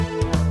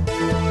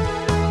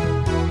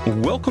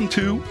Welcome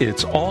to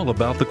It's All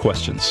About the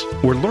Questions,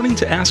 where learning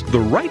to ask the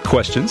right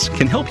questions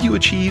can help you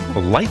achieve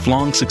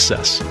lifelong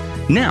success.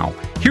 Now,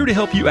 here to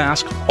help you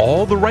ask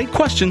all the right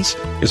questions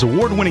is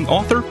award-winning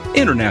author,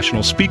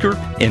 international speaker,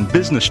 and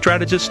business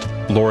strategist,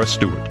 Laura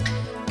Stewart.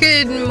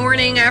 Good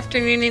morning,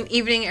 afternoon, and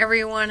evening,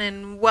 everyone,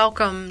 and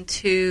welcome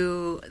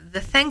to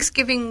the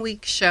Thanksgiving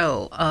week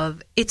show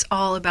of It's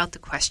All About the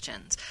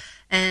Questions.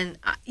 And,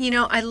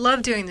 I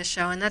love doing this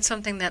show, and that's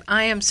something that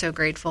I am so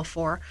grateful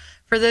for.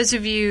 For those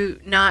of you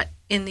not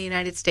in the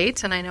United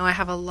States, and I know I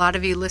have a lot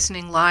of you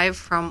listening live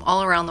from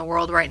all around the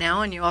world right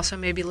now, and you also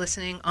may be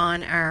listening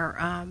on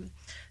our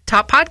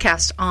top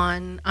podcast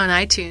on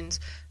iTunes.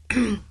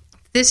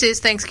 This is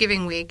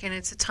Thanksgiving week, and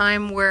it's a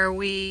time where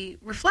we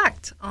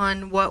reflect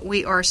on what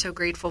we are so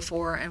grateful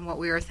for and what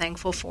we are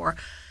thankful for.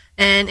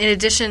 And in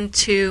addition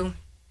to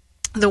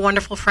the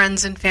wonderful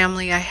friends and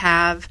family I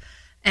have,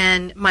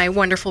 and my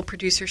wonderful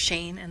producer,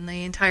 Shane, and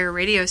the entire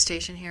radio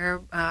station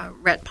here,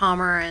 Rhett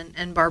Palmer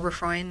and Barbara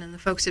Freund and the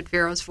folks at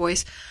Vero's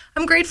Voice,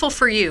 I'm grateful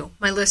for you,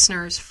 my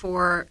listeners,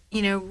 for,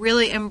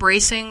 really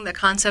embracing the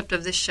concept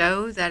of this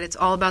show, that it's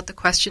all about the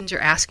questions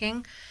you're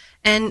asking,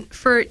 and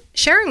for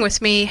sharing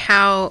with me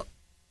how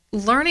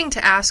learning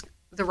to ask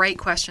the right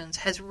questions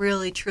has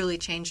really, truly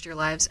changed your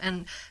lives.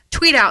 And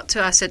tweet out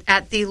to us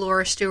at the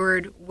Laura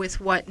Stewart with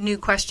what new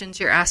questions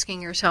you're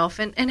asking yourself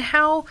and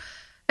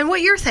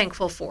what you're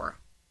thankful for.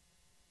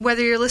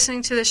 Whether you're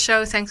listening to this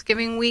show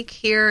Thanksgiving week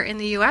here in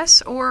the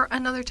U.S. or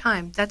another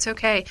time, that's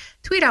okay.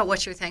 Tweet out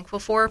what you're thankful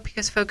for,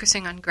 because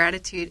focusing on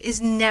gratitude is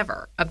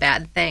never a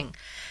bad thing.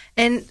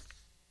 And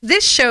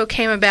this show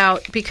came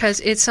about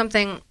because it's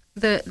something,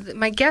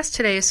 my guest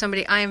today is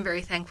somebody I am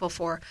very thankful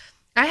for.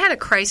 I had a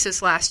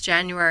crisis last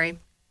January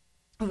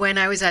when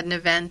I was at an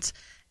event,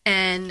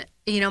 and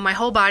my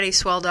whole body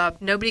swelled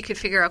up. Nobody could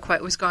figure out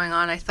what was going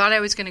on. I thought I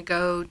was going to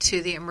go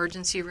to the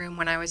emergency room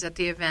when I was at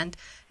the event,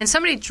 and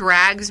somebody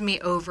drags me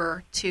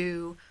over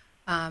to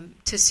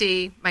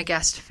see my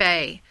guest,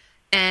 Faye.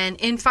 And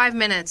in 5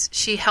 minutes,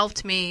 she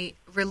helped me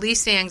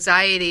release the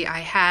anxiety I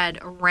had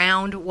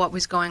around what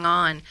was going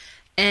on.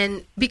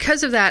 And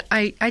because of that,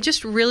 I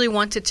just really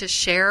wanted to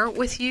share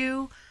with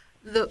you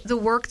the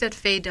work that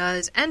Faye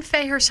does, and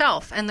Faye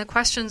herself, and the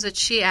questions that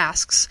she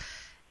asks.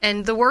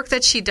 And the work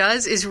that she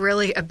does is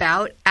really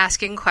about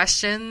asking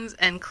questions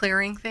and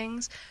clearing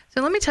things.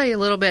 So let me tell you a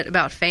little bit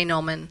about Faye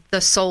Nolman,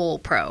 the Soul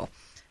Pro.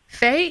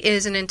 Faye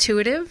is an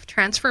intuitive,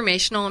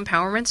 transformational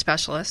empowerment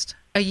specialist,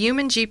 a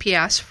human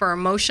GPS for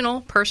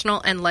emotional,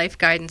 personal, and life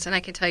guidance. And I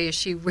can tell you,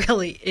 she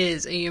really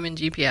is a human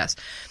GPS.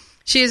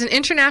 She is an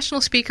international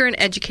speaker and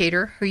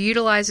educator who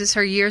utilizes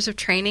her years of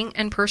training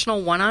and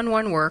personal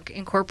one-on-one work,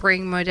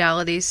 incorporating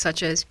modalities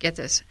such as, get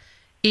this,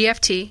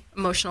 EFT,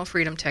 Emotional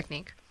Freedom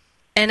Technique,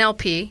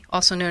 NLP,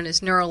 also known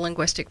as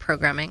Neuro-Linguistic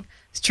Programming,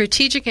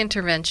 Strategic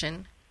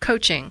Intervention,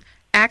 Coaching,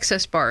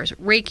 Access Bars,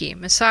 Reiki,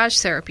 Massage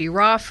Therapy,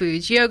 Raw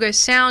Foods, Yoga,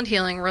 Sound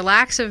Healing,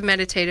 Relaxive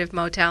Meditative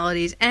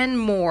Modalities, and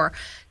more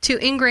to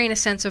ingrain a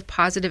sense of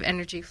positive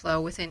energy flow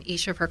within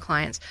each of her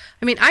clients.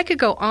 I mean, I could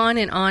go on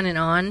and on and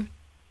on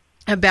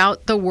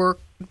about the work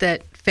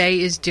that Faye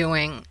is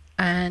doing.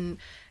 And,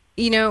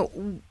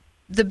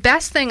 the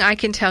best thing I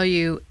can tell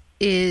you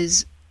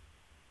is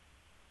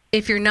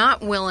if you're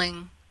not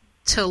willing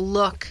to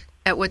look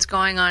at what's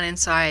going on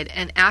inside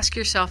and ask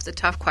yourself the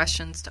tough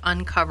questions to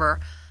uncover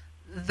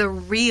the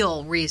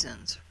real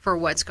reasons for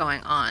what's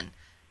going on,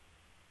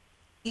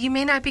 you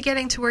may not be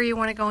getting to where you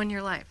want to go in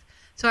your life.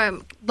 So I'd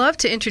love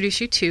to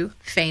introduce you to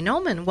Faye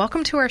Nolman.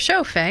 Welcome to our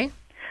show, Faye.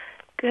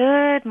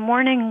 Good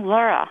morning,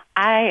 Laura.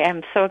 I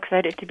am so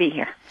excited to be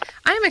here.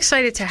 I am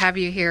excited to have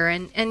you here.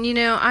 And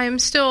I am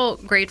still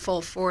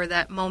grateful for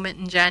that moment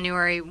in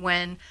January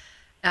when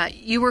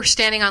you were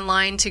standing on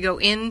line to go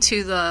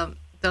into the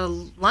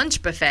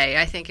lunch buffet,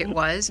 I think it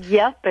was.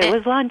 Yep, it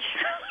was lunch.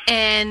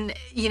 And,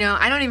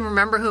 I don't even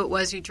remember who it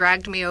was who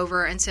dragged me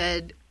over and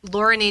said,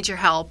 Laura needs your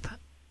help.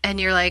 And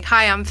you're like,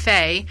 hi, I'm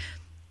Faye.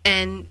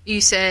 And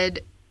you said,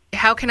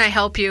 how can I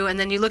help you? And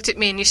then you looked at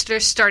me and you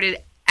started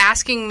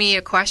asking me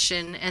a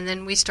question, and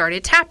then we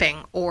started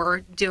tapping or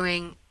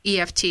doing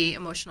EFT,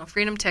 Emotional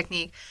Freedom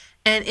Technique.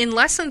 And in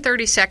less than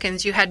 30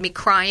 seconds, you had me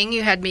crying,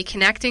 you had me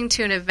connecting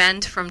to an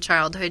event from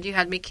childhood, you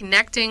had me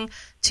connecting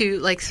to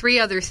like 3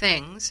 other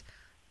things,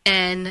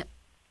 and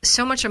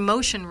so much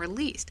emotion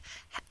released.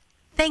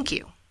 Thank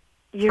you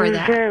for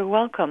that. You're very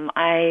welcome.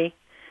 I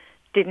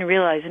didn't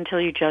realize until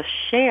you just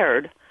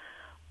shared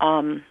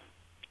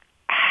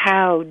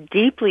how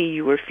deeply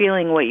you were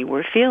feeling what you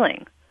were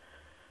feeling.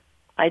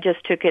 I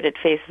just took it at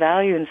face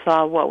value and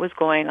saw what was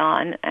going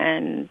on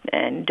and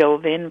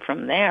dove in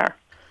from there.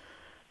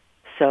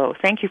 So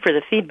thank you for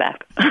the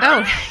feedback.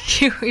 Oh,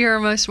 you're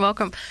most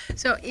welcome.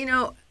 So,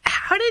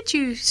 how did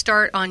you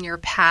start on your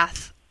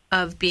path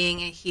of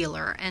being a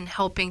healer and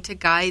helping to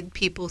guide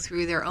people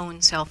through their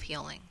own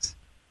self-healings?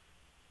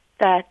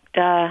 That's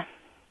a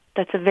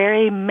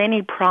very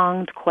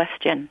many-pronged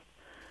question.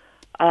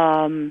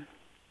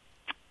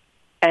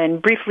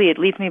 And briefly, it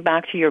leads me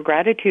back to your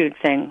gratitude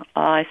thing.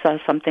 I saw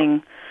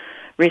something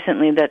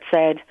recently that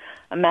said,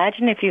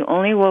 imagine if you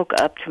only woke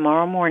up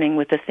tomorrow morning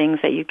with the things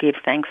that you gave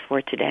thanks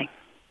for today.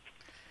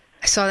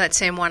 I saw that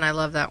same one. I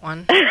love that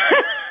one.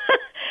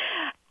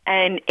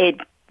 And it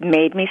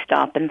made me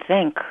stop and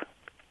think.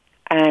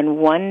 And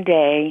one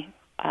day,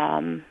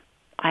 I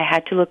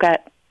had to look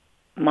at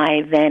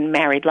my then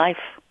married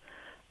life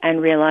and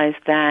realize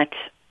that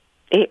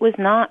it was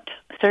not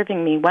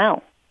serving me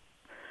well.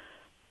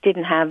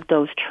 Didn't have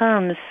those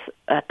terms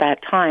at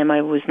that time.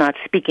 I was not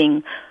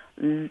speaking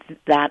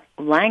that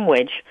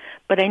language,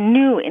 but I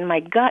knew in my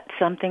gut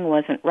something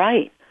wasn't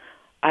right.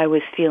 I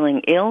was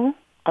feeling ill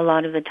a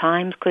lot of the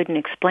times, couldn't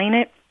explain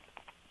it.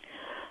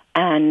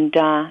 And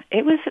that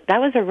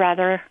was a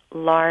rather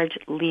large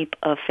leap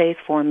of faith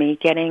for me,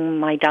 getting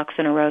my ducks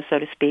in a row, so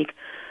to speak,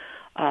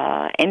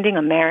 ending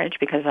a marriage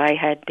because I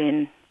had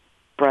been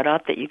brought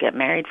up that you get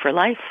married for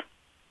life.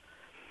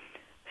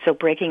 So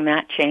breaking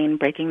that chain,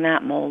 breaking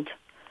that mold,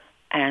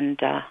 and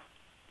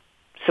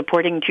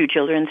supporting 2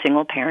 children,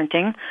 single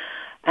parenting,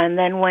 and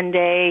then one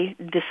day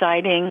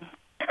deciding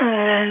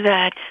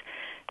that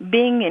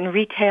being in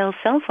retail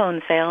cell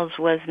phone sales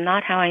was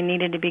not how I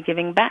needed to be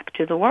giving back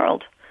to the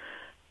world.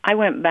 I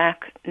went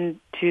back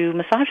to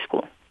massage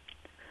school.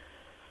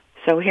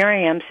 So here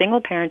I am,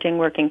 single parenting,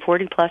 working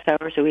 40-plus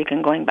hours a week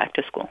and going back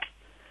to school.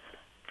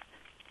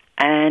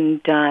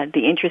 And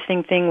the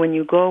interesting thing when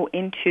you go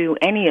into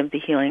any of the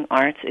healing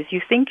arts is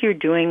you think you're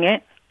doing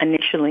it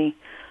initially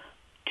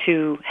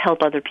to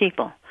help other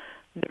people.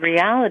 The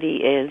reality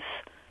is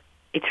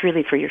it's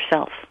really for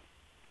yourself.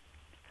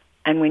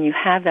 And when you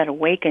have that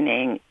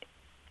awakening,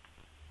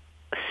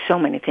 so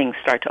many things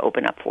start to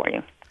open up for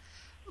you.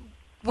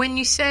 When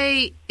you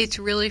say it's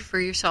really for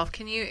yourself,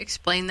 can you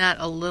explain that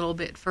a little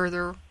bit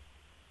further?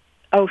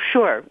 Oh,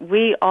 sure.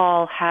 We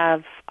all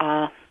have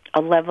a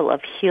level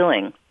of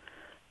healing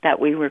that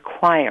we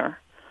require.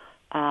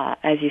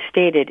 As you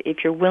stated,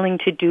 if you're willing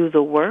to do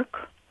the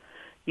work,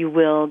 you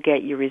will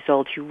get your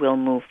results, you will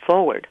move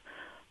forward.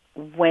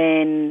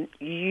 When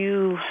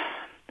we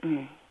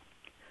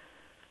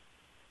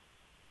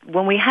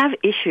have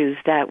issues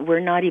that we're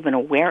not even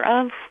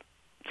aware of,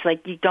 it's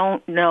like you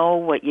don't know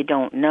what you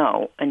don't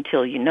know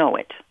until you know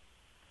it.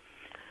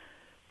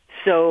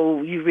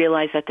 So you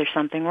realize that there's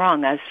something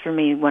wrong. As for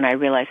me, when I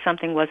realized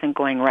something wasn't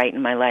going right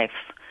in my life,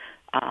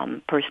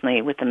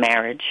 personally with the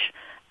marriage,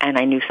 and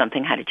I knew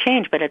something had to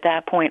change, but at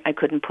that point I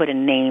couldn't put a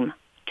name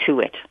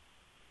to it.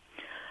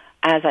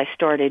 As I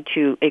started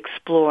to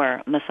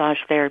explore massage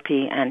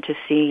therapy and to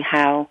see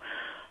how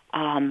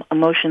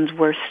emotions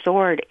were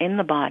stored in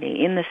the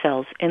body, in the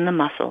cells, in the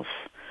muscles,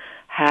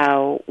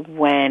 how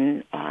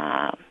when,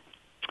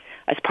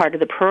 as part of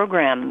the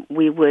program,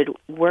 we would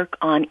work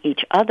on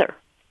each other.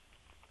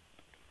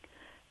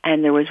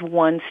 And there was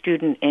one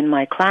student in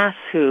my class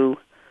who,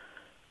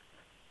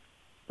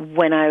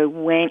 when I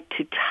went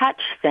to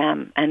touch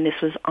them, and this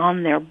was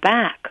on their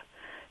back,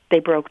 they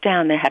broke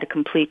down. They had a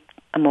complete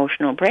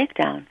emotional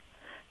breakdown.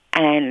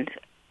 And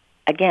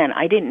again,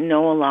 I didn't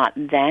know a lot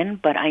then,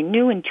 but I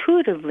knew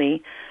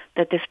intuitively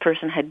that this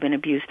person had been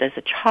abused as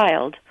a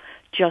child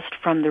just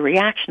from the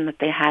reaction that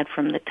they had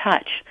from the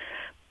touch.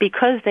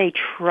 Because they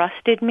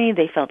trusted me,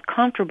 they felt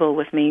comfortable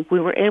with me, we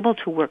were able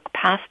to work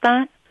past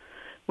that.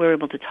 We were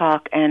able to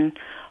talk and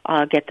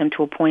get them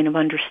to a point of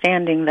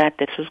understanding that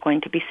this was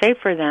going to be safe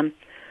for them.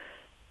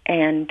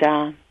 And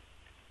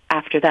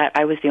after that,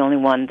 I was the only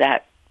one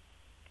that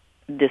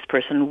this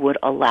person would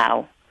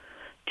allow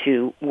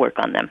to work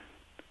on them.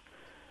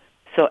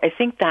 So I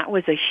think that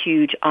was a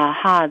huge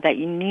aha, that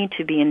you need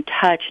to be in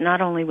touch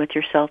not only with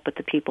yourself but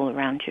the people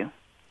around you.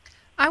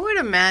 I would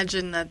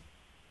imagine that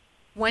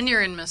when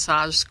you're in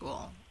massage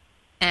school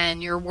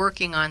and you're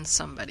working on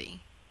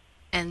somebody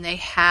and they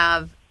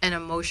have an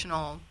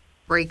emotional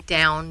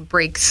breakdown,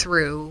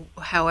 breakthrough,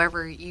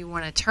 however you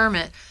want to term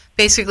it,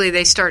 basically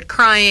they start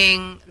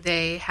crying,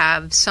 they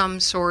have some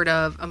sort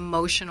of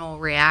emotional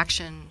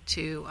reaction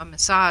to a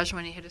massage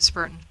when you hit a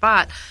certain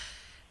spot,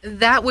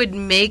 that would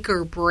make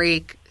or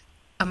break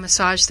a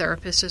massage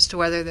therapist as to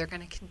whether they're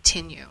going to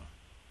continue.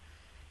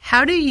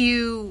 How do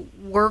you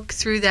work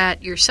through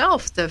that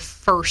yourself the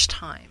first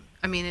time?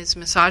 I mean, is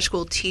massage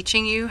school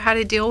teaching you how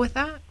to deal with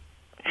that?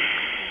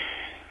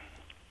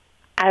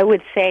 I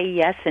would say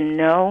yes and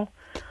no.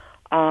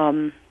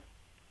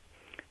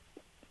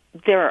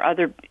 There are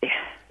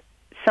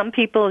some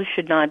people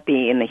should not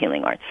be in the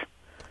healing arts.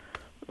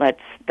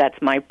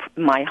 That's my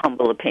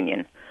humble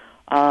opinion.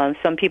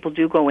 Some people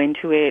do go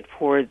into it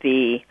for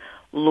the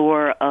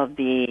lure of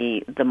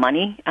the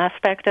money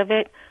aspect of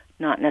it,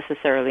 not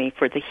necessarily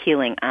for the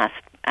healing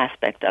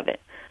aspect of it.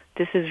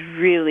 This is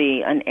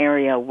really an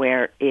area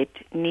where it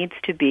needs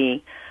to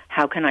be,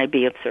 how can I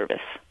be of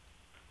service?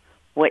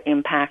 What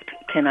impact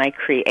can I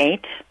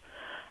create?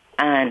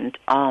 And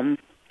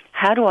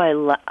how do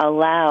I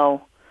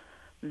allow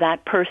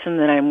that person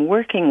that I'm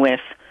working with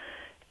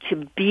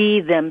to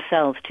be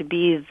themselves, to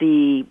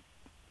be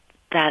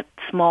that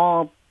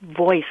small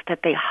voice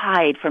that they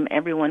hide from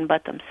everyone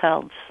but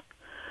themselves?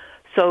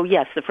 So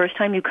yes, the first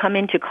time you come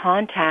into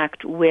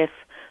contact with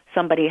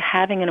somebody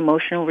having an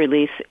emotional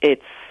release,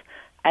 it's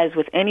as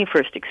with any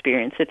first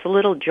experience, it's a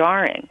little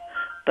jarring.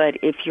 But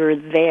if you're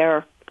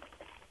there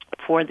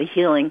for the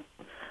healing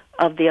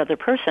of the other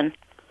person,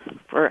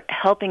 for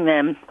helping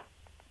them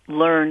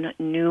learn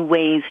new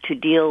ways to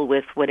deal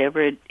with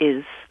whatever it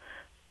is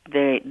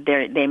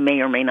they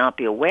may or may not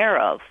be aware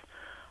of,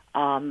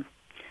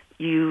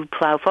 you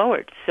plow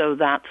forward. So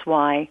that's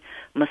why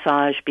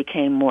massage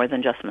became more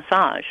than just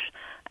massage.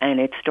 And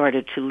it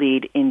started to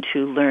lead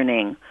into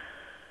learning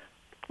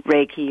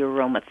Reiki,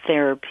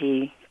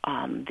 aromatherapy,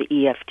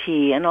 the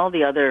EFT, and all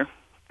the other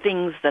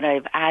things that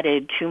I've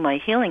added to my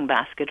healing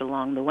basket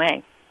along the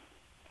way.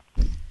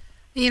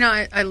 You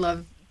know, I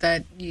love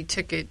that you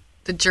took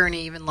the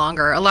journey even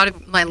longer. A lot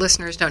of my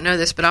listeners don't know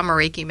this, but I'm a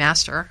Reiki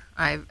master.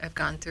 I've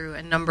gone through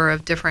a number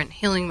of different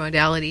healing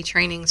modality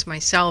trainings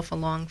myself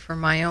along for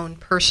my own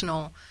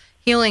personal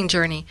healing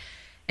journey.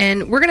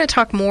 And we're going to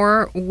talk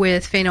more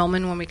with Faye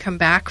Ullman when we come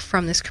back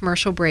from this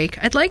commercial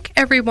break. I'd like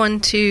everyone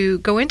to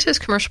go into this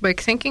commercial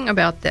break thinking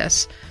about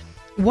this.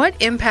 What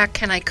impact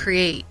can I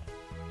create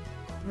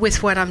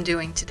with what I'm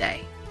doing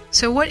today?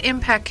 So what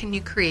impact can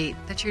you create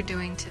that you're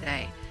doing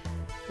today?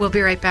 We'll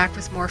be right back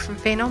with more from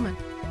Faye Ullman.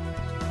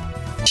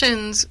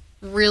 Emotions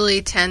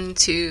really tend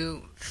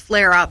to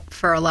flare up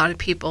for a lot of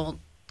people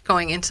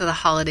going into the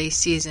holiday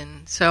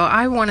season. So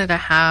I wanted to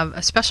have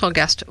a special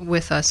guest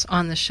with us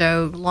on the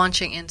show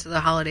launching into the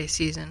holiday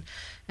season.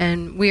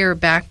 And we are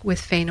back with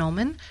Faye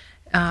Ullman,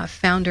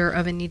 founder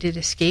of A Needed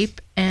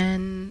Escape,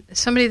 and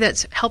somebody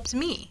that's helped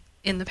me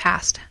in the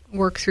past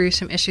work through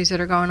some issues that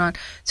are going on.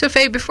 So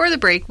Faye, before the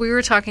break, we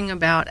were talking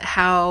about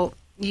how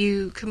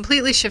you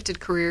completely shifted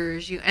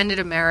careers. You ended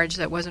a marriage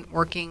that wasn't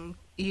working.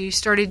 You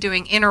started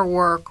doing inner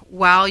work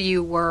while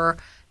you were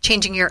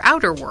changing your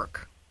outer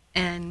work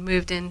and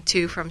moved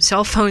into from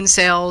cell phone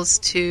sales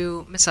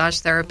to massage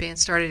therapy and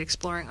started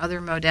exploring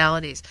other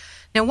modalities.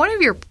 Now, one of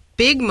your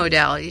big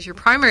modalities, your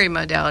primary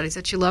modalities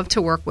that you love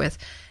to work with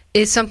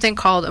is something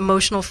called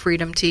emotional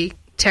freedom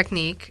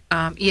technique,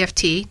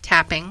 EFT,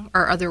 tapping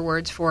are other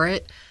words for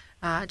it.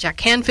 Jack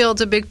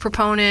Canfield's a big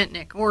proponent,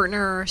 Nick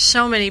Ortner,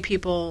 so many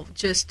people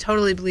just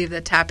totally believe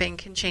that tapping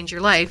can change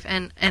your life,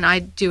 and I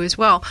do as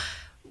well.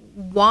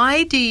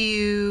 Why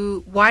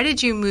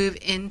did you move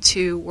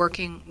into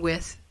working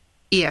with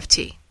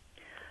EFT?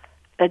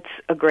 That's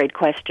a great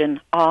question.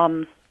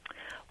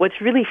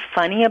 What's really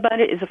funny about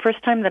it is the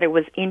first time that I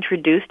was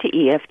introduced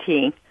to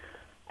EFT,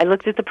 I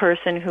looked at the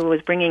person who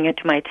was bringing it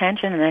to my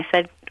attention and I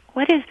said,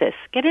 "What is this?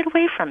 Get it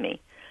away from me."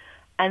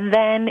 And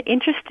then,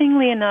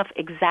 interestingly enough,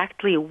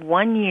 exactly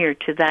 1 year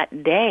to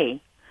that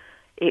day,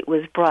 it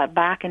was brought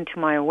back into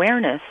my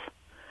awareness,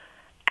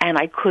 and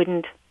I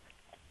couldn't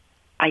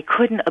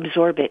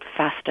absorb it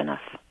fast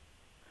enough.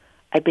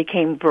 I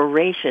became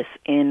voracious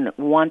in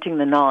wanting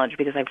the knowledge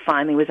because I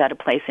finally was at a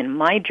place in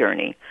my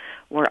journey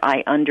where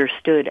I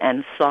understood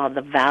and saw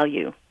the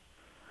value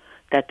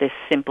that this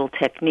simple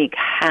technique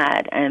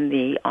had and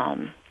the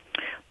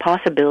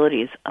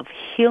possibilities of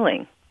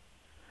healing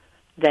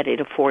that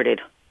it afforded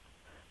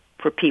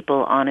for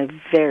people on a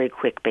very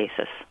quick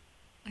basis.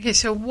 Okay,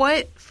 so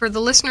for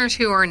the listeners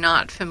who are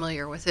not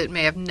familiar with it,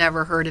 may have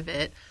never heard of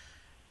it,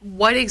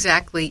 what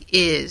exactly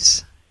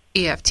is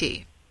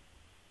EFT?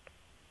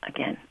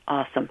 Again,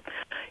 awesome.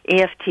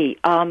 EFT,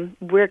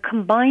 we're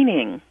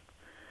combining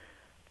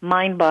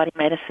mind-body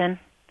medicine,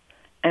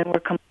 and we're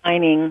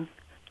combining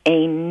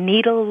a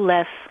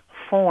needle-less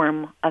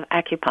form of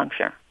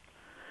acupuncture.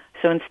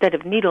 So instead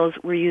of needles,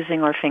 we're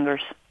using our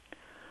fingers.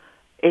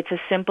 It's as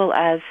simple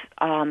as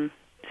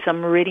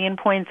some meridian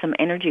points, some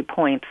energy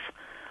points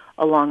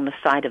along the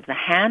side of the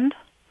hand,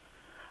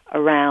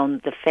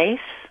 around the face,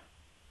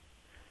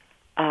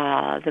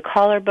 the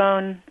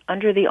collarbone,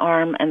 under the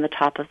arm, and the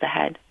top of the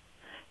head.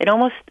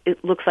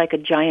 It looks like a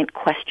giant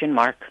question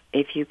mark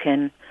if you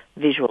can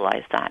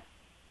visualize that.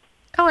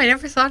 Oh, I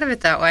never thought of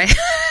it that way.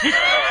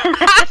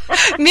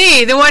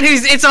 Me, the one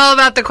it's all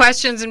about the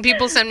questions, and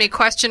people send me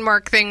question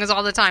mark things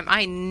all the time.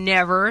 I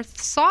never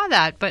saw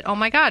that, but oh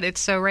my God,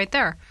 it's so right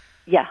there.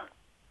 Yeah,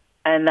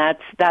 and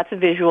that's a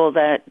visual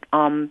that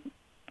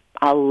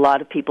a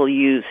lot of people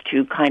use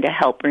to kind of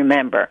help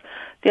remember.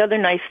 The other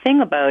nice thing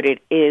about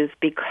it is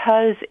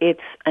because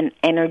it's an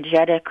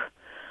energetic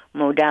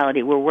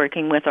modality, we're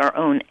working with our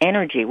own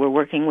energy. We're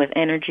working with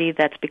energy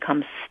that's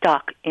become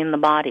stuck in the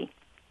body.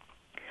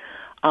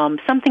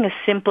 Something as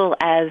simple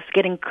as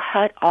getting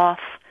cut off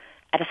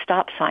at a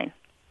stop sign.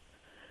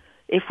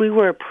 If we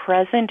were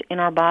present in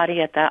our body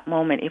at that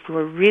moment, if we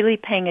were really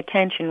paying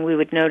attention, we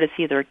would notice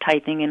either a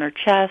tightening in our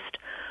chest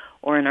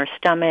or in our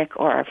stomach,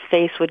 or our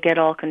face would get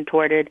all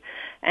contorted,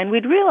 and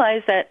we'd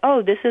realize that,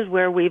 oh, this is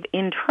where we've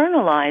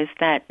internalized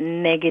that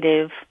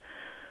negative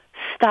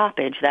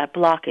stoppage, that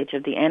blockage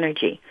of the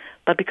energy.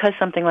 But because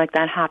something like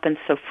that happens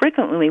so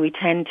frequently, we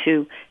tend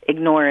to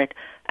ignore it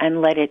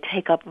and let it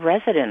take up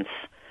residence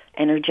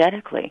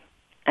energetically.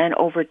 And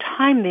over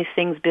time, these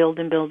things build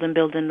and build and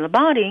build in the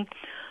body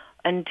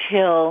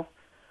until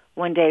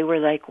one day we're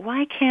like,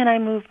 why can't I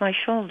move my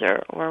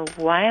shoulder? Or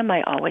why am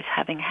I always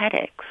having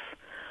headaches?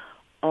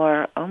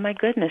 Or, oh my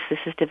goodness, this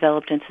has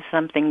developed into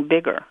something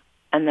bigger.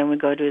 and then we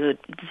go to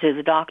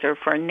the doctor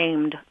for a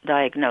named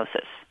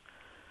diagnosis.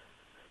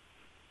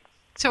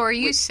 So are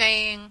you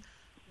saying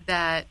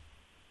that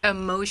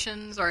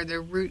emotions are the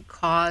root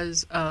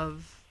cause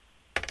of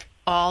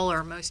all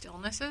or most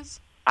illnesses?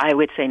 I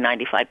would say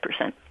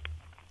 95%.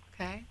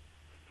 Okay.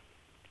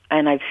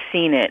 And I've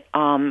seen it.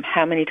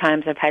 How many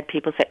times I've had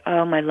people say,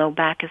 oh, my low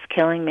back is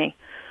killing me.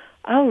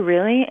 Oh,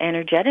 really?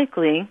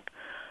 Energetically,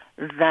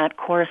 that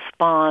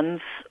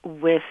corresponds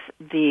with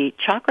the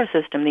chakra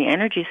system, the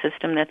energy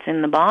system that's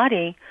in the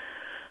body.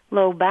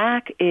 Low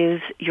back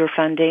is your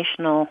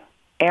foundational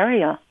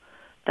area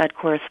that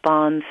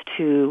corresponds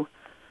to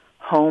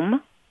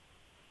home,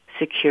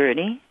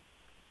 security,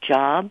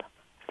 job,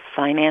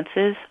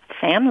 finances,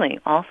 family,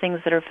 all things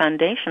that are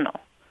foundational.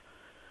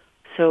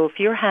 So if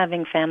you're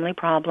having family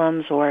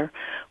problems or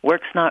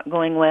work's not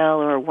going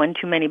well or one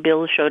too many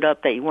bills showed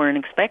up that you weren't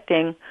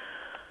expecting,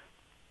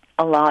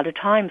 a lot of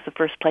times the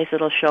first place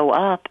it'll show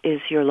up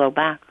is your low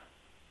back.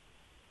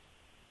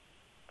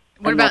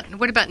 What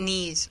about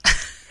knees?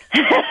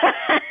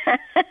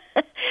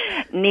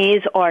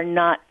 Knees are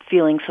not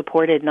feeling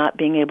supported, not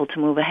being able to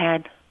move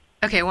ahead.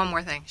 Okay, one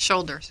more thing.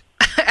 Shoulders.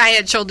 I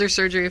had shoulder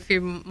surgery a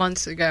few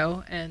months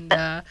ago, and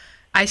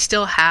I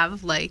still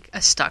have like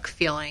a stuck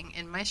feeling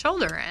in my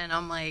shoulder. And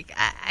I'm like,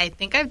 I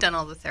think I've done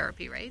all the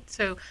therapy, right?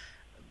 So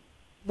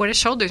what does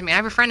shoulders mean? I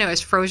have a friend who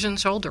has frozen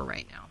shoulder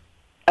right now.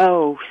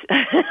 Oh,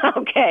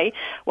 okay.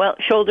 Well,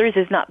 shoulders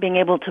is not being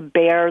able to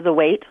bear the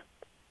weight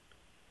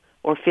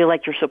or feel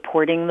like you're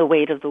supporting the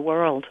weight of the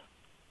world.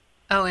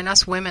 Oh, and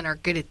us women are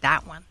good at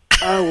that one.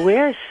 Oh,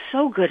 we're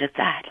so good at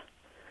that.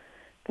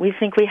 We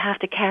think we have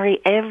to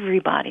carry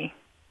everybody.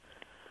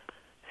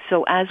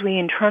 So as we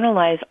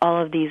internalize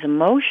all of these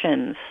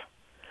emotions,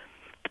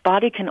 the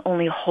body can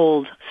only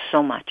hold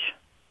so much.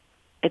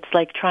 It's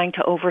like trying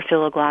to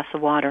overfill a glass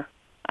of water.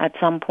 At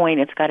some point,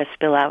 it's got to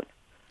spill out.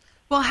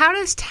 Well, how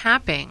does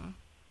tapping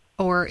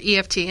or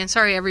EFT, and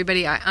sorry,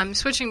 everybody, I'm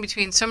switching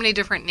between so many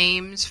different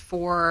names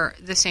for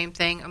the same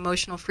thing.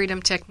 Emotional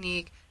freedom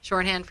technique,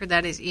 shorthand for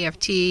that is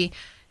EFT.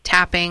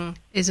 Tapping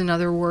is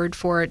another word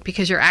for it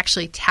because you're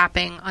actually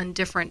tapping on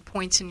different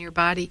points in your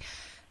body.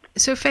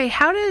 So, Faye,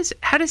 how does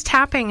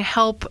tapping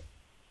help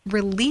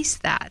release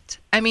that?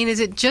 I mean, is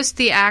it just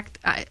the act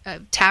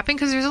of tapping?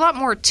 Because there's a lot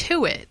more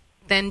to it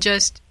than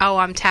just, oh,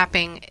 I'm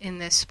tapping in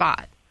this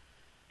spot.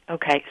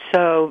 Okay,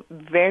 so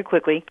very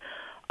quickly,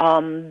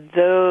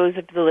 those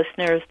of the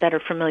listeners that are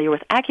familiar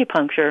with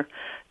acupuncture,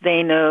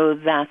 they know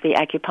that the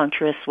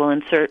acupuncturist will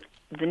insert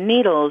the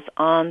needles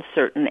on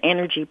certain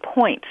energy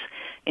points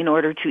in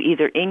order to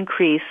either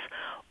increase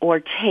or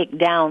take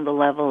down the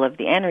level of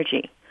the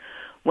energy.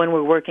 When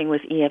we're working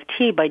with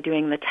EFT by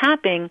doing the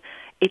tapping,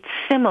 it's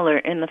similar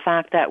in the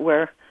fact that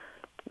we're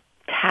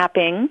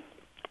tapping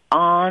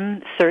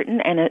on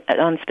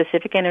on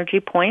specific energy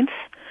points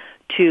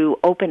to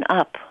open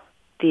up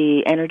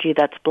the energy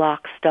that's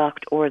blocked,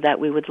 stuck, or that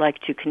we would like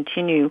to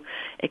continue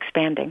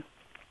expanding.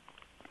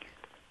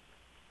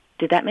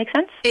 Did that make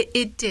sense?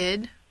 It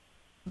did,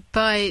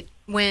 but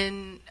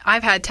when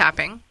I've had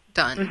tapping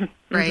done,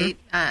 right,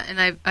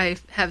 and I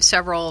have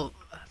several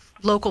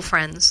local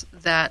friends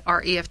that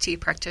are EFT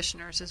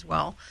practitioners as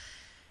well,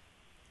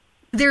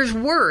 there's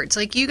words.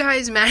 Like you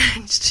guys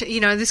managed,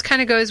 this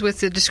kind of goes with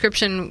the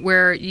description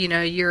where,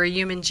 you're a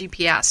human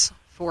GPS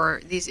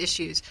for these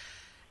issues.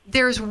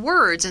 There's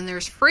words and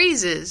there's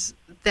phrases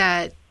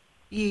that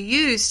you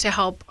use to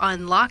help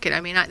unlock it.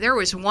 I mean, there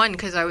was one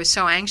because I was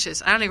so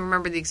anxious. I don't even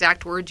remember the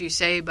exact words you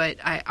say, but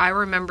I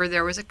remember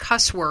there was a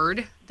cuss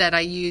word that I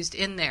used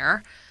in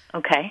there.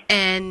 Okay.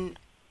 And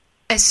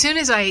as soon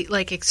as I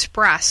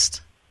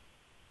expressed,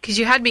 because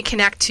you had me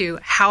connect to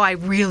how I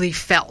really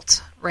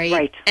felt, right?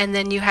 Right. And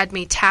then you had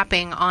me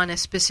tapping on a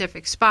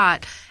specific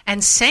spot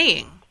and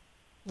saying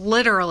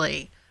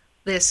literally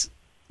this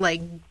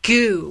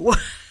goo.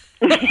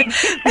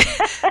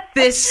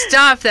 This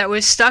stuff that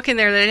was stuck in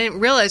there that I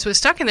didn't realize was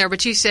stuck in there,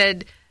 but you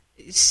said,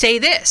 say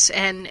this,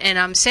 and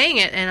I'm saying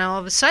it, and all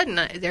of a sudden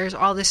there's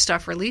all this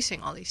stuff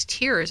releasing, all these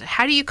tears.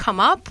 How do you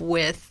come up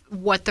with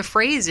what the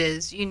phrase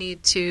is you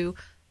need to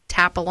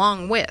tap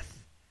along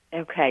with?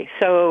 Okay,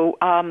 so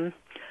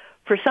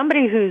for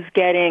somebody who's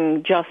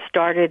getting just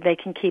started, they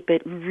can keep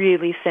it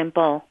really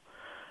simple.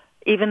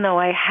 Even though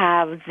I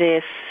have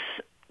this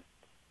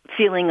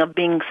feeling of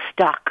being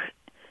stuck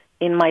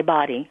in my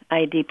body,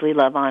 I deeply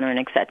love, honor, and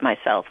accept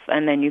myself.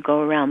 And then you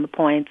go around the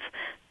points,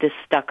 this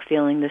stuck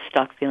feeling, this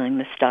stuck feeling,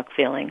 this stuck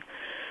feeling.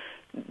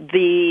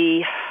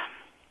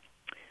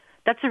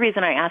 That's the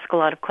reason I ask a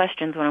lot of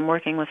questions when I'm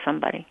working with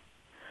somebody.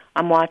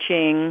 I'm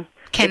watching.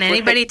 Can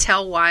anybody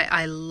tell why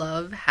I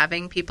love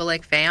having people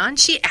like Faye on?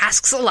 She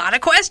asks a lot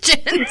of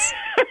questions.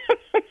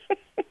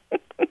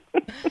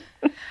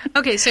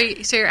 Okay, so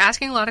you're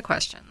asking a lot of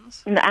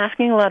questions.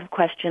 Asking a lot of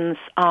questions.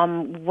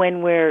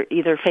 When we're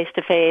either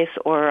face-to-face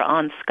or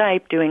on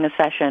Skype doing a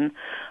session,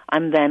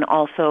 I'm then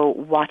also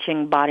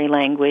watching body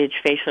language,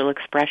 facial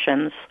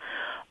expressions.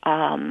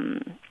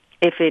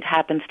 If it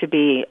happens to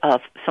be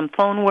some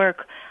phone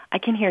work, I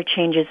can hear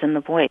changes in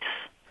the voice,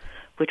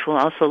 which will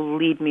also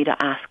lead me to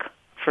ask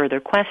further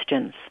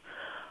questions.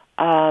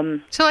 So,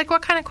 like,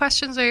 what kind of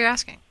questions are you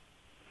asking?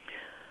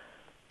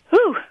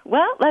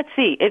 Well, let's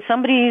see. If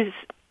somebody's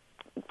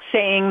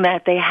saying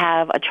that they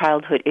have a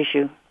childhood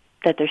issue,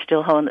 that they're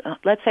still holding,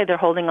 let's say they're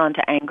holding on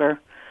to anger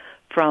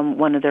from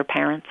one of their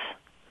parents.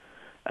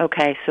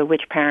 Okay, so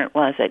which parent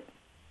was it?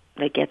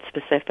 They get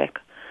specific.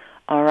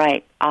 All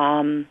right.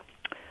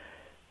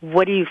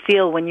 What do you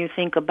feel when you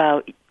think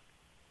about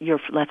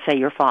let's say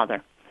your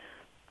father?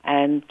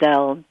 And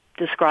they'll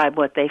describe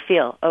what they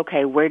feel.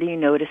 Okay, where do you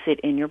notice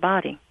it in your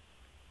body?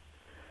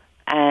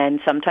 And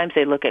sometimes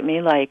they look at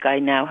me like I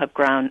now have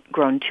grown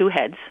 2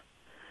 heads.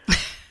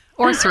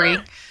 Or 3.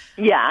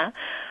 Yeah,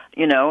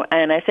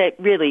 and I say,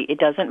 really, it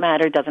doesn't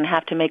matter. It doesn't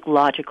have to make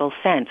logical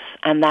sense.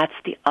 And that's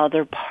the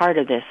other part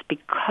of this.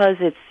 Because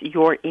it's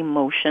your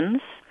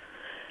emotions,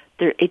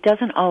 it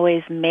doesn't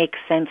always make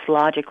sense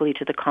logically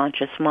to the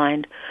conscious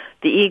mind.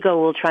 The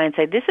ego will try and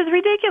say, this is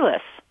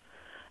ridiculous,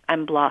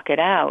 and block it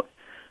out.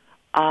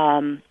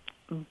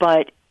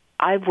 But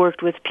I've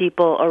worked with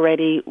people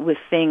already with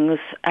things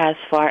as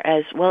far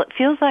as, well, it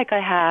feels like I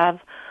have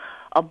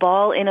a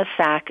ball in a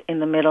sack in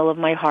the middle of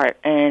my heart,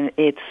 and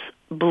it's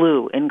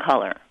blue in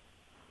color.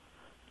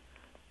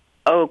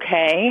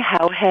 Okay,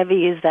 how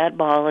heavy is that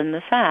ball in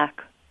the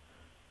sack?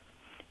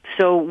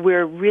 So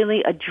we're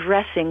really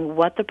addressing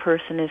what the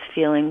person is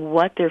feeling,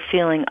 what they're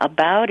feeling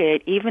about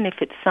it, even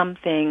if it's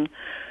something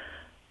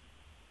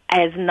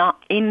as not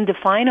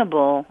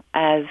indefinable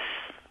as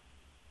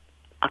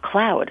a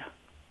cloud.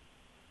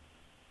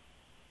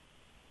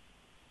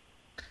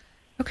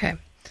 Okay,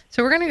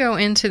 so we're going to go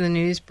into the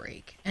news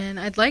break, and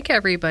I'd like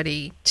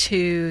everybody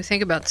to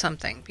think about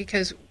something,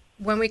 because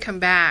when we come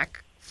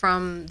back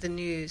from the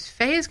news,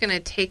 Faye is going to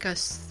take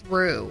us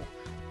through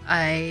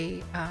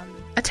a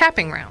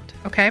tapping round,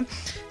 okay?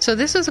 So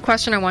this is a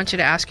question I want you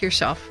to ask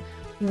yourself.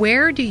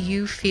 Where do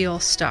you feel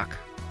stuck?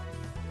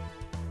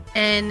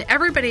 And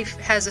everybody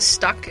has a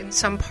stuck in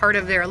some part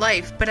of their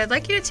life, but I'd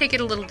like you to take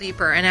it a little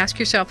deeper and ask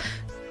yourself,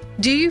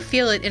 do you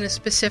feel it in a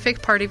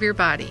specific part of your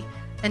body?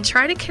 And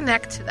try to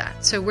connect to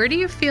that. So where do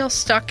you feel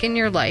stuck in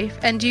your life?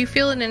 And do you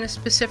feel it in a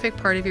specific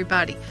part of your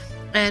body?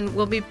 And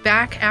we'll be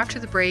back after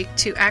the break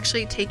to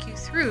actually take you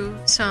through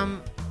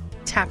some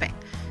tapping.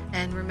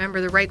 And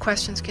remember, the right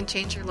questions can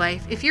change your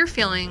life. If you're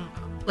feeling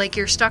like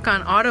you're stuck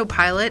on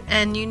autopilot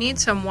and you need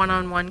some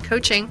one-on-one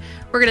coaching,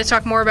 we're going to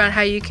talk more about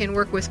how you can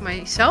work with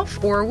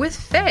myself or with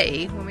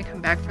Faye when we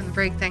come back from the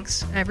break.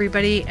 Thanks,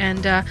 everybody.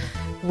 And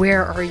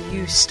where are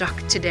you stuck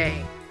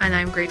today? And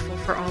I'm grateful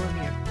for all of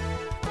you.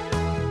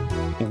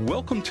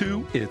 Welcome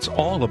to It's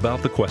All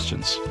About the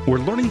Questions, where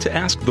learning to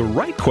ask the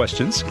right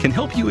questions can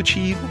help you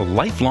achieve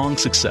lifelong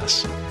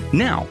success.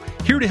 Now,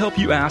 here to help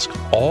you ask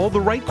all the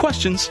right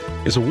questions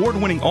is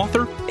award-winning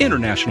author,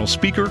 international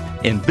speaker,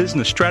 and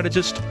business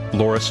strategist,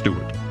 Laura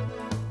Stewart.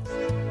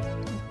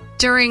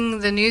 During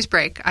the news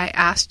break, I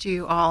asked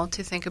you all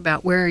to think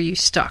about where are you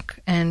stuck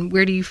and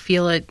where do you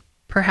feel it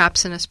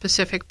perhaps in a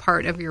specific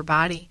part of your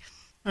body.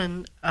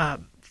 And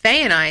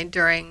Faye and I,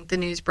 during the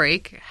news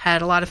break,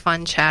 had a lot of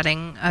fun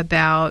chatting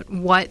about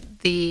what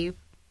the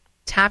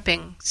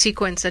tapping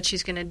sequence that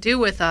she's going to do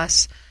with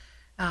us,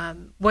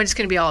 what it's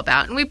going to be all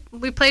about. And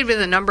we played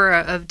with a number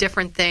of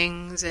different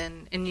things,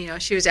 and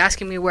she was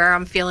asking me where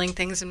I'm feeling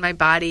things in my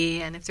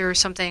body, and if there was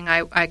something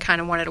I kind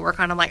of wanted to work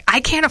on. I'm like,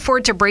 I can't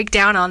afford to break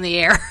down on the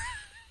air.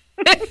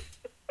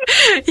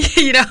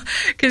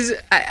 Because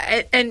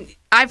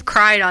I've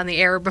cried on the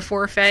air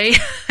before, Faye.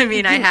 I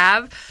mean, I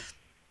have.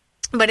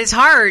 But it's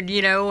hard,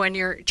 when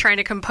you're trying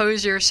to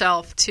compose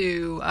yourself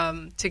to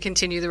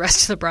continue the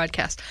rest of the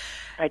broadcast.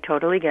 I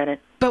totally get it.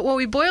 But what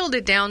we boiled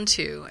it down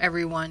to,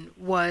 everyone,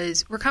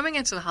 was we're coming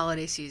into the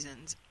holiday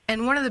seasons.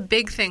 And one of the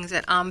big things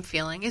that I'm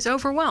feeling is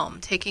overwhelm,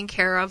 taking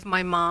care of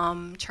my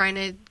mom, trying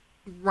to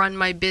run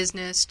my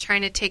business,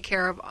 trying to take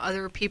care of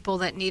other people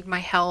that need my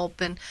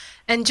help.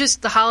 And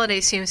just the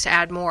holiday seems to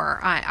add more.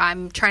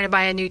 I'm trying to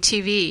buy a new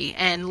TV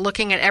and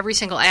looking at every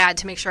single ad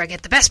to make sure I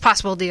get the best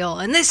possible deal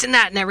and this and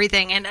that and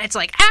everything. And it's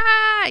like,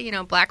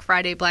 Black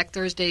Friday, Black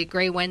Thursday,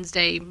 Gray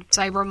Wednesday,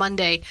 Cyber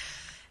Monday.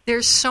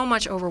 There's so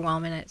much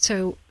overwhelm in it.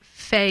 So,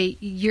 Faye,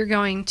 you're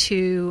going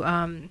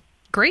to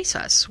grace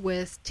us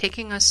with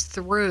taking us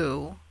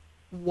through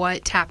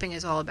what tapping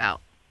is all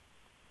about.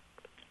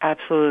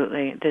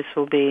 Absolutely. This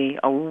will be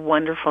a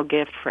wonderful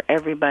gift for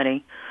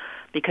everybody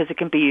because it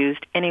can be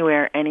used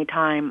anywhere,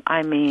 anytime.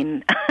 I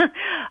mean,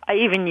 I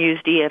even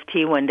used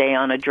EFT one day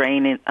on a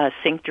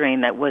sink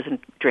drain that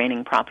wasn't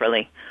draining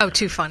properly. Oh,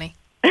 too funny.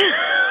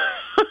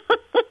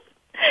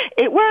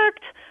 It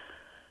worked.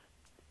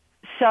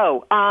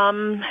 So,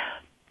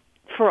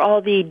 for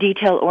all the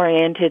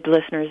detail-oriented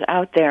listeners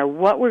out there,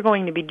 what we're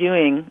going to be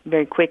doing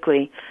very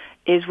quickly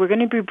is we're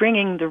going to be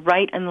bringing the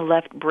right and the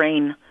left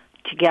brain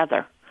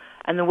together.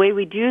 And the way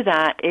we do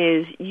that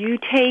is you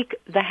take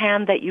the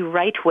hand that you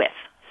write with.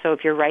 So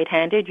if you're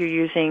right-handed, you're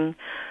using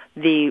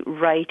the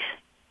right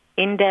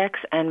index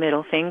and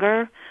middle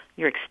finger.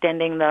 You're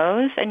extending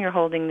those, and you're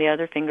holding the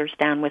other fingers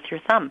down with your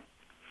thumb.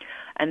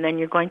 And then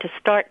you're going to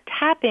start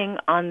tapping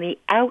on the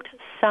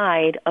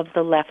outside of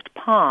the left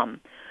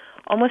palm.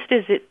 almost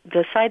as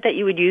the side that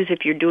you would use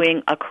if you're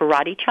doing a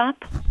karate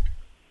chop.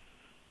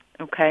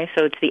 Okay,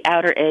 so it's the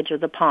outer edge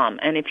of the palm.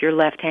 And if you're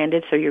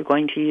left-handed, so you're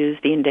going to use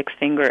the index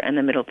finger and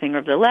the middle finger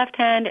of the left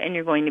hand, and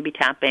you're going to be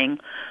tapping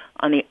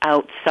on the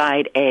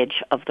outside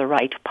edge of the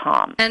right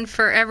palm. And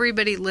for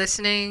everybody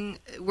listening,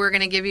 we're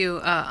going to give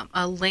you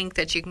a link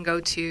that you can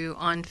go to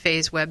on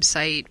Faye's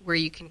website where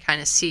you can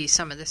kind of see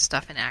some of this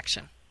stuff in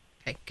action.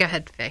 Okay, go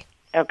ahead, Faye.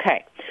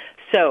 Okay,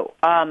 so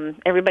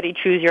everybody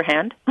choose your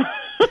hand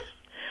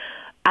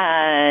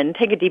and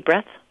take a deep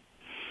breath.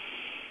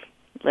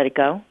 Let it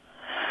go.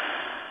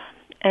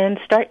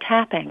 And start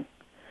tapping.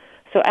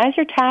 So as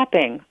you're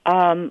tapping,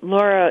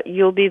 Laura,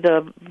 you'll be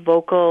the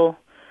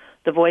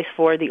voice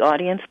for the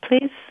audience,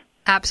 please?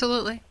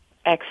 Absolutely.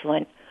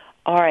 Excellent.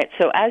 All right,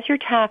 so as you're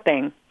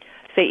tapping,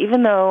 say,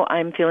 even though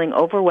I'm feeling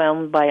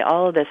overwhelmed by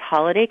all of this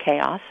holiday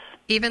chaos.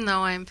 Even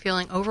though I'm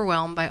feeling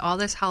overwhelmed by all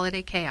this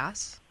holiday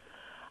chaos.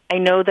 I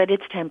know that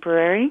it's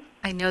temporary.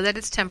 I know that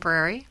it's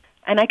temporary.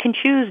 And I can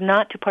choose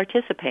not to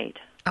participate.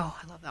 Oh,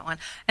 I love that one.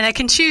 And I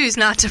can choose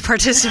not to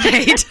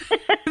participate.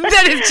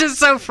 That is just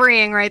so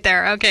freeing right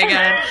there. Okay, go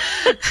ahead.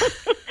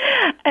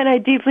 And I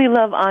deeply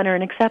love, honor,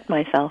 and accept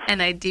myself. And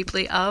I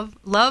deeply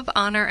love,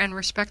 honor, and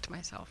respect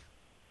myself.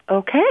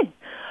 Okay.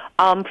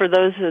 For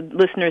those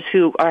listeners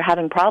who are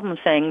having problems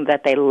saying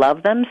that they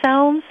love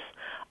themselves,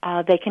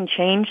 they can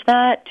change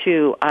that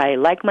to I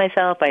like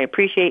myself, I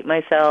appreciate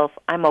myself,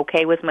 I'm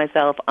okay with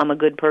myself, I'm a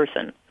good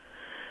person.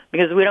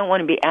 Because we don't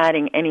want to be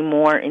adding any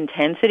more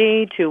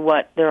intensity to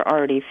what they're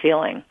already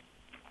feeling.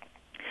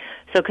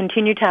 So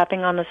continue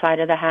tapping on the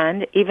side of the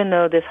hand, even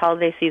though this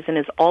holiday season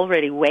is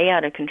already way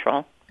out of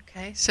control.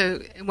 Okay, so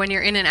when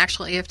you're in an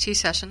actual EFT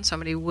session,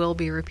 somebody will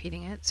be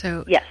repeating it.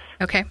 So yes.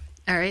 Okay,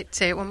 all right,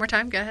 say it one more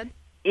time, go ahead.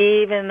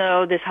 Even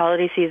though this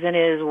holiday season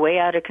is way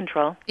out of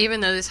control.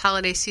 Even though this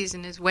holiday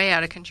season is way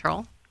out of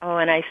control. Oh,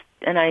 and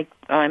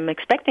I'm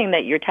expecting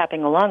that you're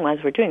tapping along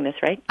as we're doing this,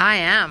 right? I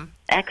am.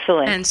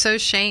 Excellent. And so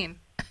Shane.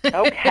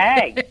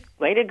 Okay,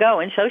 way to go.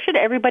 And so should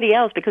everybody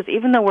else, because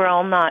even though we're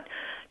all not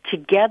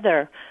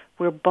together,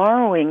 we're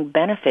borrowing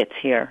benefits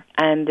here,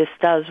 and this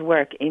does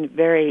work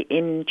very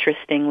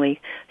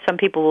interestingly. Some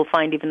people will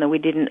find, even though we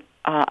didn't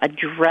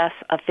address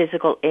a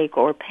physical ache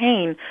or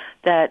pain,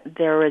 that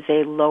there is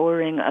a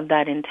lowering of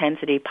that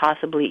intensity,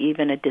 possibly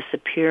even a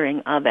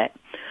disappearing of it.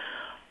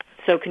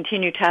 So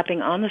continue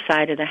tapping on the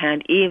side of the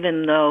hand,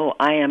 even though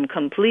I am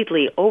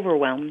completely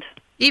overwhelmed.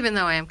 Even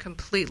though I am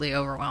completely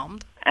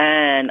overwhelmed.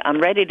 And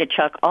I'm ready to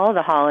chuck all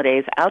the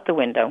holidays out the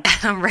window.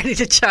 I'm ready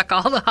to chuck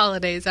all the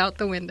holidays out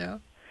the window.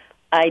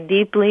 I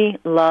deeply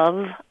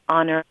love,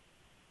 honor.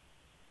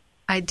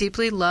 I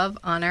deeply love,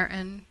 honor,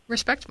 and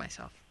respect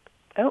myself.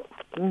 Oh,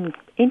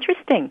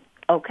 interesting.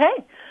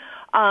 Okay.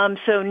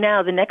 So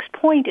now the next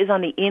point is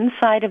on the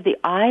inside of the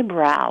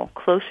eyebrow,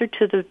 closer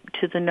to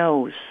the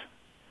nose.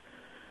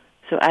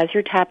 So as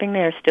you're tapping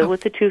there, still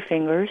with the two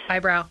fingers.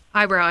 Eyebrow.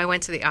 I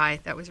went to the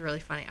eye. That was really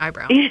funny.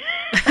 Eyebrow.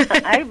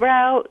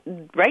 Eyebrow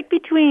right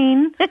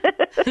between.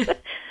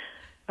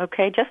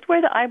 Okay, just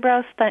where the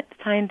eyebrow starts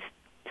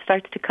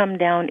to come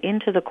down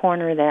into the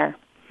corner there.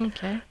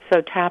 Okay.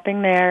 So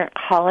tapping there,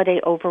 holiday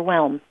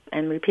overwhelm,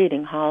 and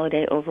repeating,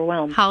 holiday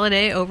overwhelm.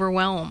 Holiday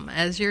overwhelm.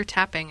 As you're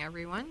tapping,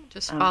 everyone,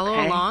 just follow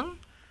along.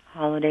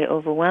 Holiday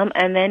overwhelm.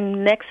 And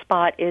then next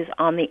spot is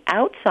on the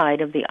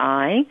outside of the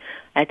eye,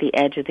 at the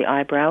edge of the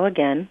eyebrow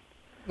again.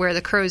 Where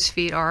the crow's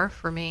feet are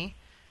for me.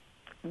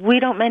 We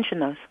don't mention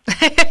those.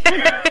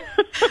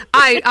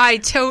 I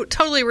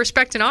totally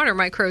respect and honor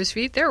my crow's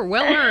feet. They're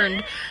well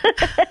earned.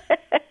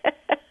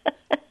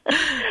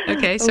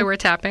 Okay, so we're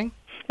tapping.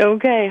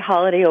 Okay,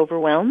 holiday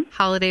overwhelm.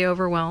 Holiday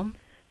overwhelm.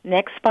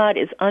 Next spot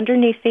is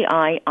underneath the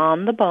eye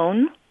on the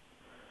bone.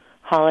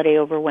 Holiday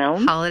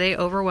overwhelm. Holiday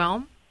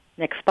overwhelm.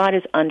 Next spot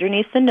is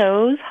underneath the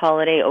nose.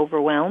 Holiday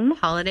overwhelm.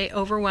 Holiday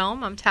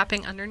overwhelm. I'm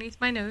tapping underneath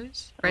my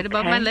nose, right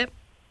above my lip.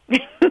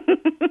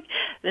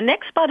 The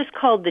next spot is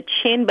called the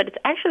chin, but it's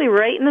actually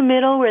right in the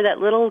middle where that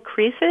little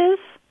crease is.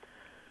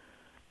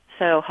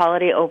 So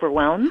holiday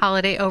overwhelm.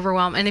 Holiday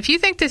overwhelm. And if you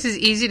think this is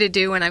easy to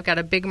do when I've got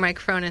a big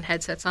microphone and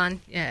headsets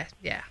on, yeah.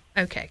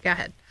 Okay, go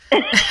ahead.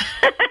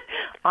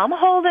 I'm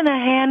holding a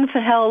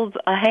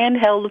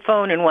handheld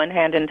phone in one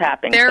hand and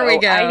tapping. There we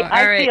go.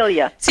 I feel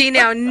you. See,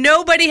 now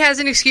nobody has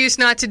an excuse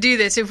not to do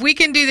this. If we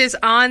can do this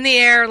on the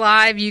air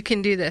live, you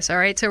can do this. All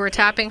right. So we're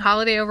tapping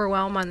holiday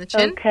overwhelm on the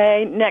chin.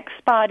 Okay. Next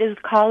spot is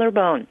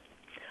collarbone.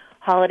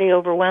 Holiday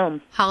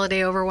overwhelm.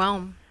 Holiday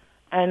overwhelm.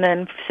 And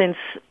then since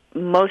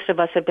most of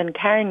us have been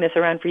carrying this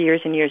around for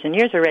years and years and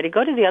years already,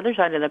 go to the other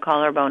side of the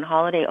collarbone.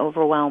 Holiday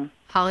overwhelm.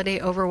 Holiday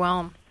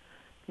overwhelm.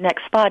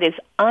 Next spot is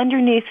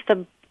underneath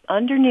the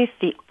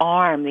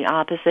arm, the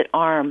opposite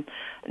arm.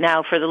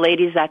 Now, for the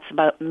ladies, that's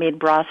about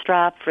mid-bra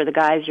strap. For the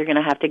guys, you're going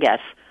to have to guess.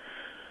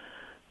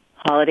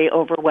 Holiday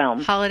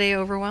overwhelm. Holiday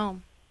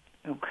overwhelm.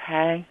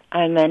 Okay.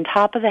 And then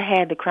top of the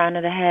head, the crown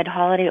of the head,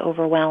 holiday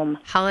overwhelm.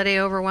 Holiday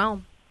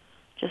overwhelm.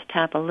 Just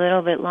tap a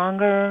little bit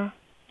longer.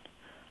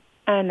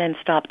 And then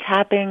stop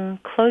tapping.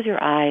 Close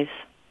your eyes.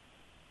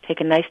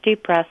 Take a nice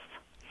deep breath.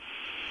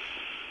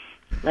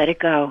 Let it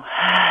go.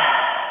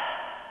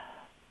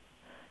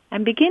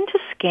 And begin to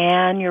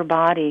scan your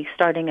body,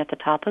 starting at the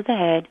top of the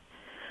head,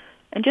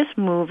 and just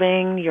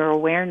moving your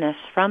awareness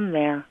from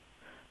there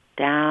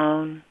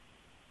down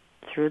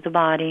through the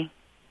body.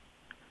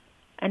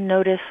 And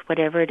notice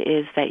whatever it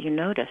is that you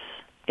notice.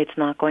 It's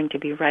not going to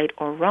be right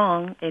or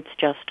wrong. It's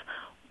just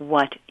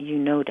what you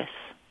notice.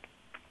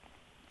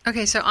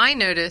 Okay, so I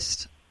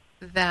noticed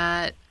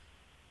that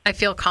I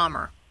feel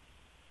calmer.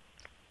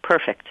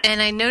 Perfect.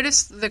 And I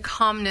noticed the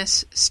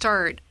calmness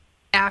start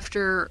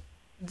after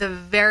the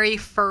very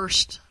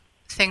first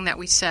thing that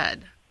we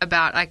said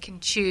about I can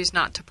choose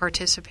not to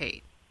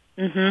participate.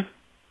 Mm-hmm.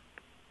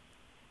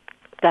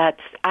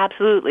 That's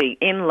absolutely.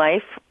 In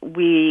life,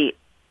 we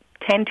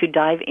tend to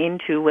dive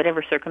into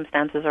whatever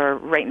circumstances are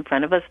right in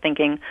front of us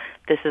thinking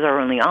this is our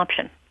only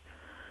option.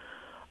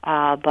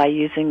 By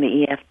using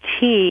the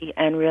EFT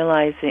and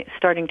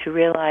starting to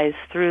realize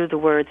through the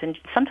words, and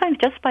sometimes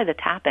just by the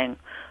tapping.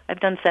 I've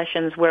done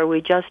sessions where we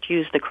just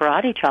use the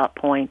karate chop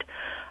point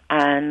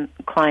and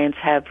clients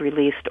have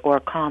released or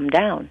calmed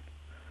down.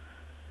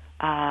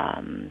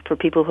 For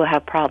people who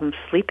have problems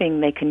sleeping,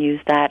 they can use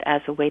that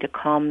as a way to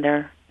calm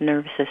their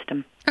nervous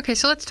system. Okay,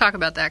 so let's talk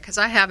about that because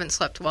I haven't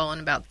slept well in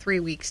about 3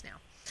 weeks now.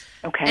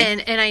 Okay.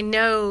 And I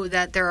know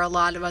that there are a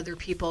lot of other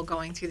people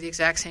going through the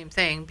exact same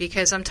thing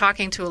because I'm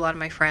talking to a lot of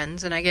my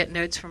friends and I get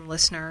notes from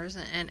listeners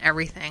and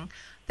everything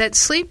that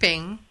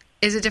sleeping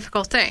is a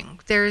difficult thing.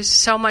 There's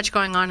so much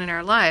going on in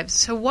our lives.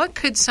 So what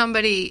could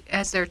somebody,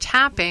 as they're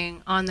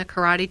tapping on the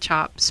karate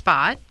chop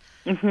spot,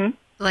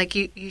 like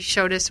you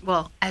showed us,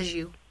 well, as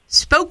you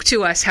spoke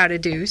to us how to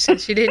do,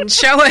 since you didn't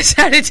show us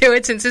how to do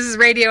it, since this is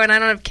radio and I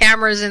don't have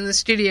cameras in the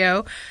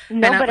studio.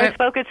 No, but I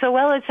spoke it so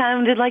well it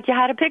sounded like you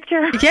had a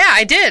picture. Yeah,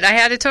 I did. I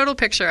had a total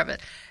picture of it.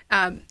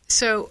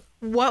 So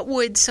what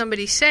would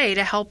somebody say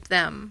to help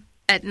them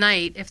at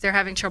night if they're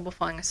having trouble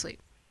falling asleep?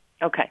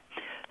 Okay.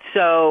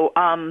 So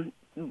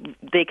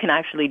they can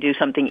actually do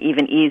something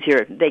even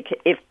easier. They can,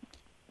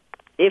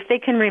 if they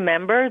can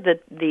remember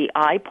the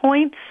eye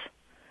points,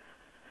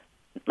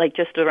 like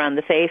just around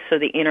the face, so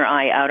the inner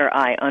eye, outer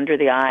eye, under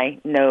the eye,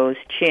 nose,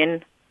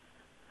 chin,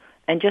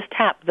 and just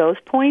tap those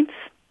points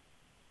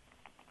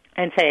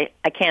and say,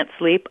 I can't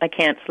sleep, I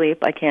can't sleep,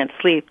 I can't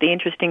sleep. The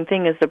interesting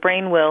thing is the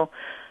brain will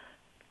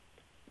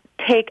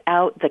take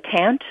out the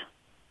can't,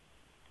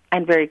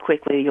 and very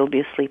quickly you'll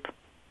be asleep.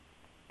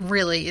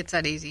 Really? It's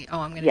that easy? Oh,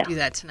 I'm going to do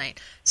that tonight.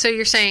 So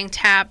you're saying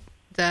tap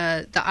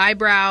the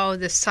eyebrow,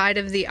 the side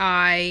of the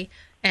eye,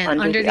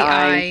 and under the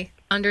eye,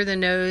 under the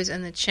nose,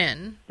 and the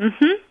chin.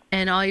 Mm-hmm.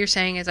 And all you're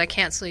saying is, I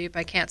can't sleep,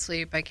 I can't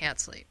sleep, I can't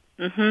sleep.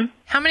 Mm-hmm.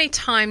 How many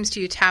times do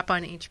you tap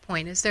on each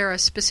point? Is there a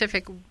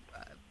specific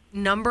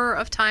number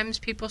of times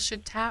people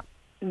should tap?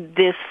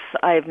 This,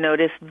 I've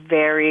noticed,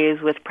 varies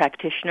with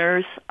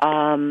practitioners.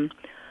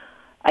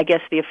 I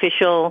guess the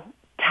official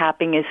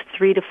tapping is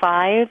 3 to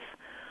 5.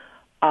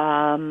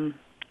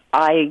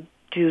 I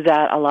do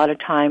that a lot of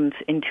times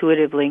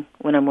intuitively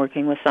when I'm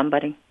working with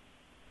somebody.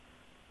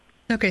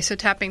 Okay, so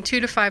tapping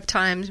 2 to 5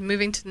 times,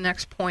 moving to the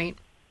next point.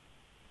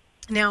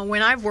 Now,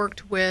 when I've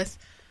worked with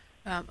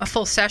a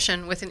full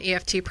session with an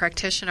EFT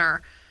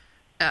practitioner,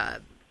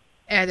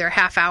 either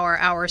half-hour,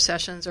 hour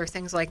sessions or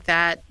things like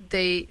that,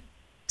 they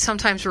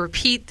sometimes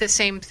repeat the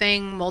same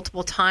thing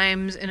multiple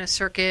times in a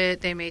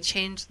circuit. They may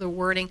change the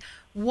wording.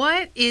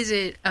 What is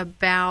it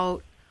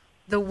about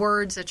the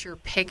words that you're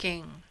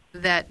picking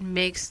that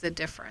makes the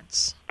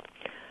difference?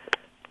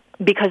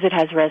 Because it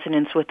has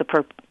resonance with the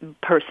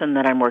person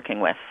that I'm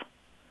working with.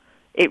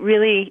 It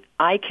really,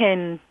 I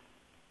can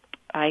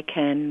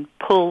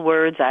pull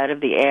words out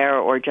of the air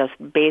or just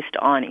based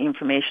on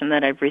information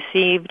that I've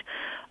received,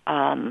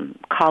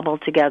 cobble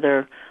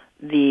together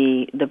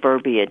the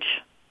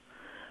verbiage.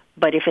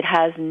 But if it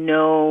has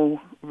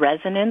no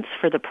resonance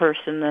for the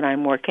person that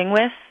I'm working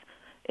with,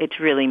 it's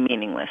really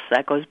meaningless.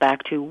 That goes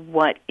back to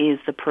what is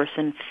the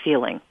person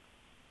feeling.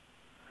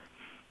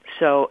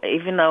 So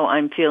even though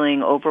I'm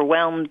feeling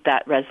overwhelmed,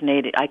 that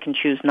resonated, I can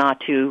choose not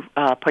to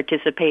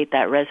participate,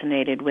 that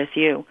resonated with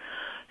you.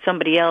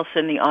 Somebody else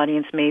in the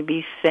audience may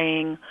be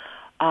saying,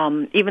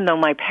 even though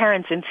my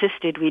parents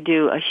insisted we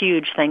do a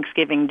huge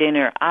Thanksgiving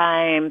dinner,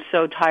 I'm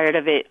so tired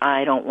of it,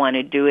 I don't want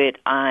to do it,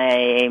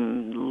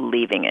 I'm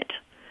leaving it.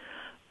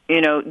 You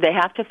know, they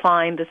have to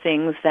find the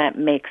things that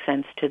make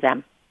sense to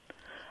them.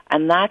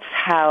 And that's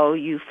how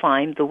you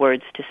find the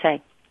words to say.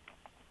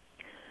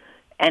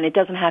 And it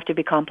doesn't have to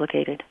be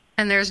complicated.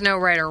 And there's no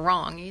right or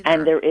wrong either.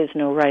 And there is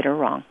no right or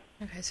wrong.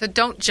 Okay, so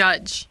don't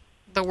judge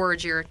the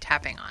words you're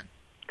tapping on.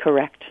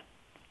 Correct.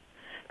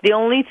 The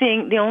only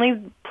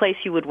place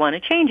you would want to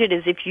change it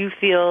is if you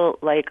feel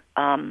like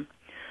that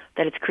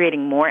it's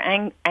creating more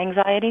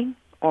anxiety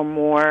or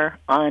more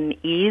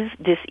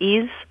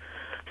dis-ease,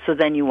 so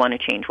then you want to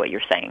change what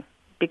you're saying.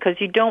 Because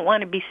you don't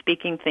want to be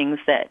speaking things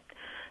that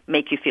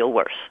make you feel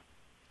worse.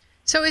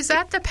 So is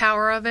that the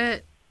power of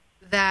it,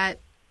 that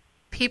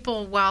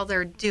people, while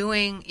they're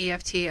doing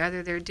EFT,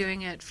 either they're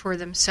doing it for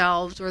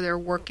themselves or they're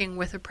working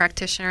with a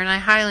practitioner. And I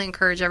highly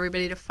encourage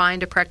everybody to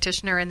find a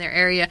practitioner in their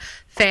area.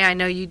 Faye, I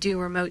know you do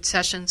remote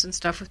sessions and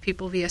stuff with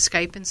people via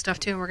Skype and stuff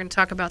too, and we're going to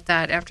talk about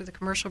that after the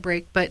commercial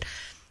break. But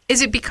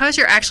is it because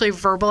you're actually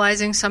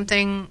verbalizing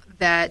something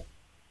that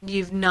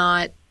you've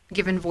not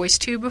given voice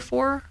to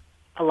before?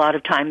 A lot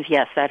of times,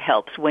 yes, that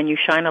helps. When you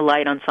shine a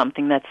light on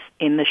something that's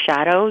in the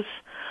shadows,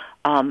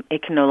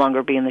 it can no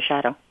longer be in the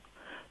shadow.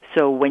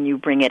 So when you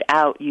bring it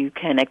out, you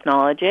can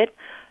acknowledge it,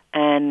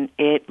 and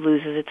it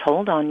loses its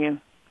hold on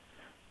you.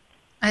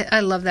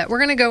 I love that. We're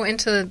going to go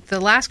into the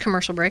last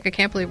commercial break. I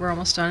can't believe we're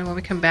almost done. When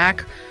we come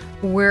back,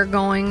 we're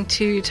going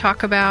to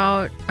talk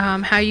about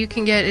how you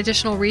can get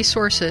additional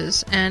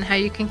resources and how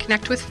you can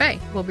connect with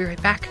Faye. We'll be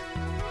right back.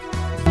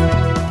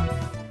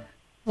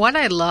 What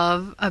I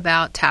love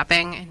about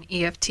tapping and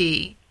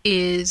EFT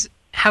is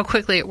how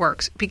quickly it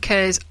works,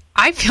 because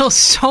I feel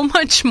so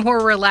much more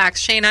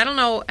relaxed. Shane, I don't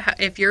know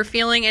if you're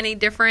feeling any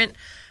different,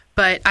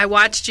 but I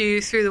watched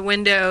you through the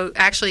window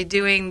actually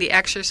doing the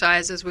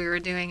exercise as we were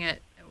doing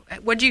it.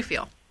 What do you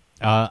feel?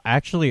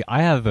 Actually,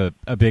 I have a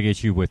big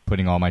issue with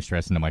putting all my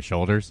stress into my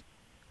shoulders.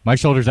 My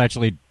shoulders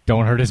actually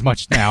don't hurt as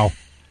much now.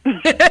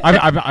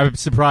 I'm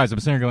surprised. I'm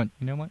sitting there going,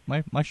 you know what?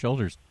 My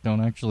shoulders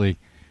don't actually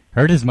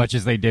hurt as much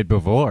as they did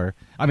before.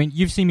 I mean,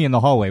 you've seen me in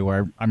the hallway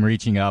where I'm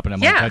reaching up and I'm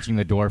like touching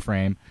the door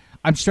frame.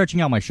 I'm stretching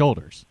out my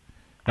shoulders.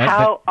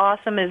 How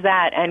awesome is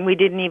that? And we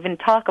didn't even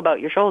talk about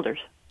your shoulders.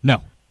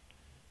 No,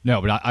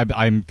 but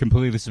I'm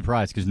completely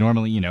surprised because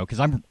normally, because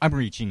I'm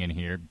reaching in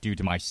here due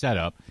to my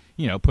setup,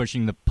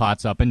 pushing the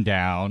pots up and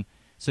down.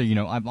 So,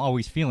 I'm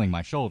always feeling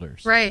my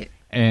shoulders. Right.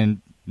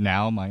 And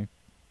now my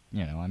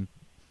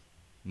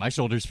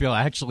shoulders feel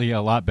actually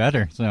a lot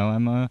better.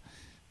 So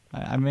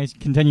I may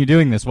continue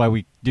doing this while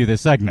we do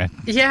this segment.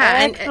 Yeah.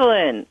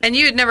 Excellent. And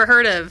you had never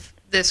heard of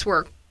this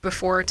work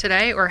before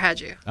today, or had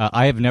you?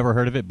 I have never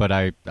heard of it, but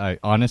I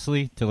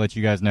honestly, to let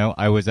you guys know,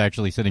 I was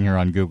actually sitting here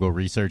on Google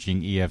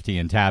researching EFT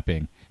and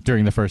tapping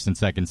during the first and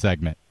second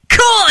segment. Cool!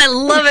 I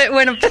love it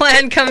when a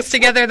plan comes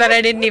together that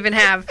I didn't even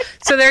have.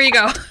 So there you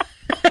go.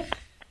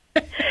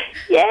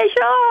 Yeah,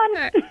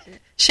 Sean.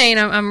 Shane,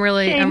 I'm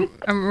really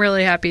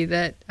happy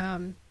that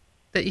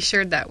that you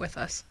shared that with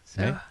us.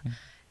 So yeah.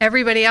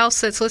 Everybody else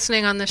that's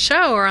listening on the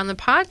show or on the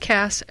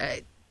podcast,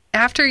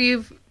 after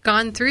you've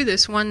gone through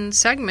this one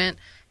segment,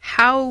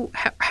 how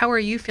are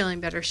you feeling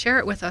better? Share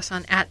it with us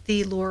on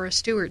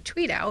 @TheLauraStewart.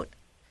 Tweet out.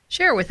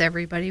 Share with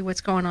everybody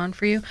what's going on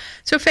for you.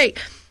 So, Faye,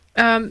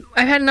 I've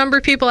had a number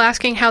of people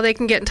asking how they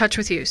can get in touch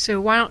with you.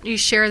 So why don't you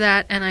share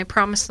that? And I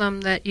promised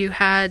them that you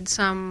had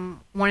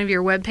one of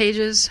your web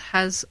pages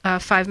has a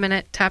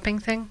 5-minute tapping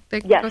thing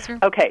they can go through.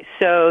 Okay,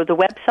 so the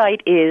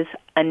website is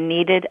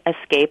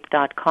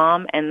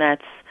aneededescape.com, and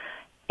that's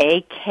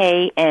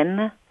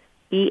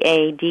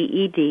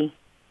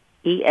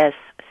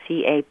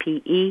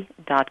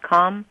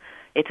AKNEADEDESCAPE.com.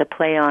 It's a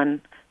play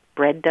on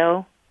bread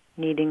dough,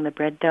 kneading the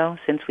bread dough,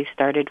 since we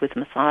started with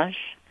massage.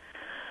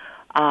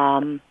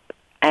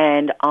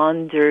 And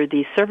under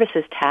the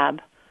services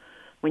tab,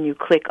 when you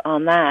click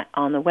on that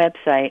on the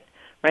website,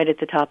 right at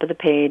the top of the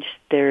page,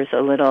 there's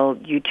a little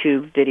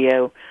YouTube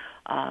video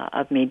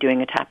of me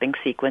doing a tapping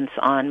sequence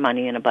on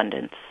money and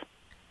abundance.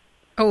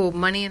 Oh,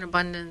 money and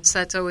abundance.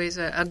 That's always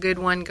a good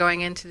one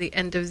going into the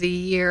end of the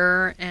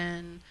year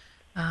and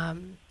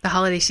the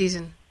holiday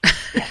season.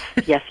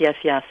 Yes.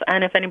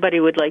 And if anybody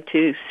would like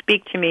to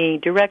speak to me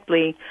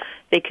directly,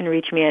 they can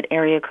reach me at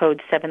area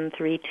code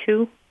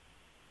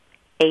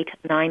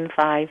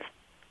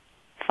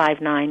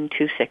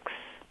 732-895-5926.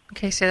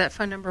 Okay, say that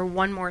phone number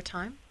one more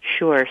time.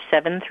 Sure,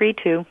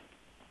 732-895-5926.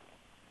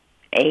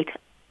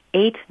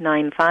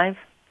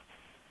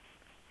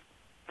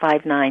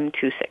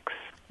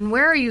 And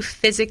where are you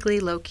physically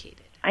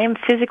located? I am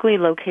physically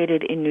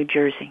located in New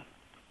Jersey.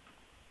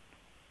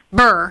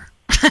 Burr.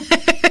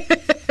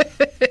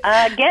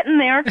 Getting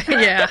there.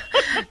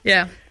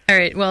 Yeah. All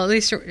right. Well, at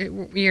least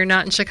you're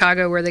not in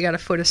Chicago where they got a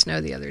foot of snow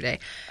the other day.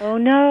 Oh,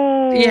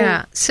 no.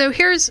 Yeah. So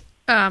here's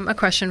a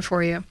question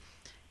for you.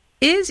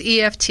 Is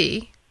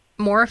EFT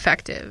more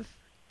effective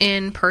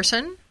in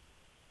person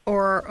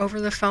or over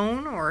the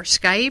phone or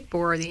Skype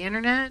or the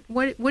internet?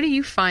 What do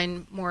you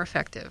find more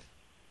effective?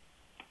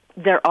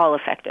 They're all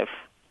effective.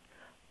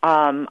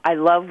 I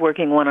love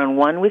working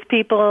one-on-one with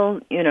people,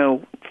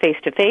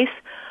 face-to-face,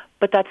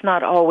 but that's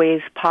not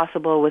always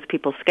possible with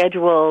people's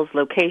schedules,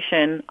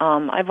 location.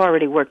 I've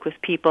already worked with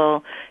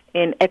people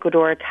in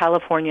Ecuador,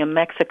 California,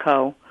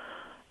 Mexico,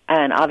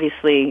 and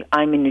obviously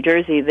I'm in New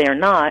Jersey, they're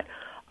not,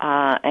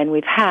 and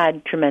we've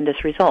had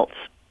tremendous results.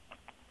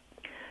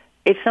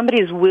 If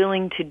somebody is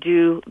willing to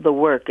do the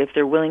work, if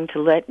they're willing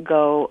to let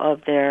go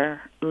of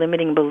their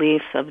limiting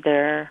beliefs, of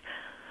their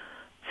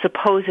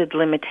supposed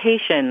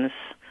limitations,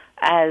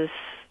 as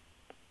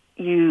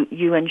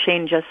you and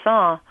Shane just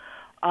saw,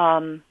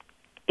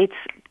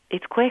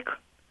 it's quick.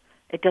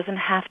 It doesn't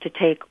have to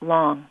take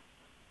long.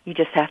 You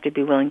just have to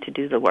be willing to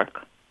do the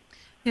work.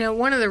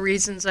 One of the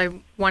reasons I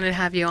wanted to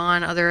have you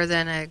on, other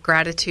than a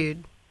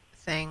gratitude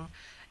thing,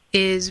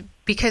 is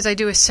because I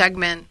do a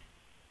segment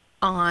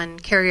on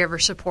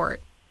caregiver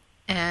support.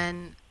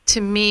 And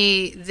to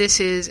me, this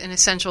is an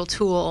essential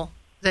tool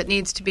that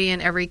needs to be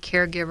in every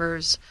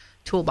caregiver's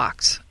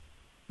toolbox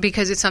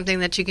because it's something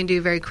that you can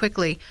do very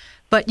quickly.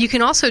 But you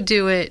can also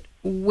do it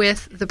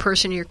with the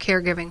person you're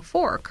caregiving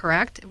for,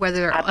 correct?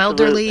 Whether they're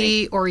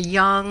elderly or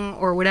young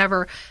or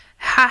whatever.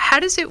 How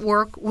does it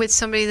work with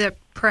somebody that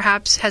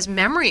perhaps has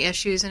memory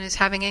issues and is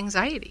having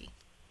anxiety?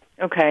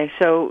 Okay,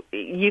 so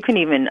you can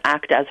even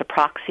act as a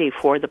proxy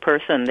for the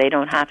person. They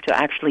don't have to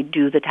actually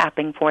do the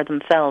tapping for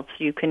themselves.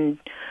 You can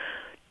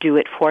do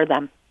it for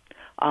them.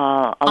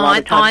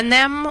 On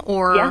them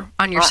or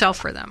on yourself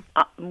for them?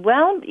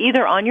 Well,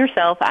 either on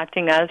yourself,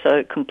 acting as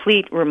a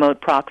complete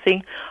remote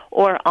proxy,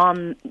 or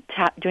on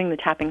doing the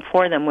tapping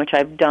for them, which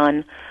I've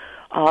done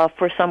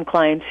for some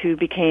clients who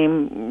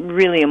became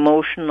really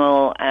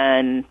emotional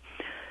and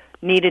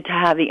needed to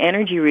have the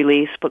energy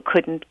release but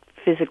couldn't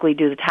physically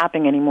do the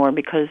tapping anymore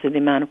because of the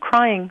amount of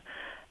crying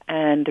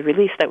and the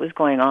release that was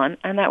going on,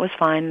 and that was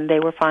fine. They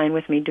were fine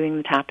with me doing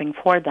the tapping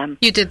for them.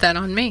 You did that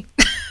on me.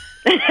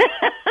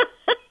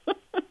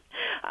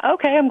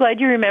 Okay, I'm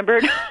glad you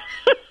remembered.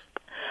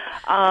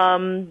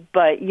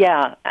 But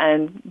yeah,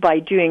 and by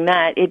doing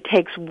that, it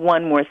takes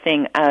one more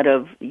thing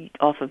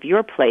off of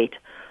your plate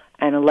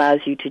and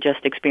allows you to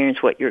just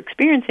experience what you're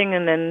experiencing,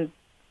 and then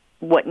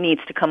what needs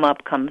to come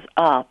up comes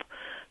up.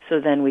 So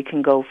then we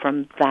can go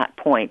from that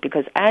point.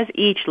 Because as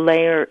each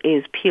layer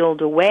is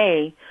peeled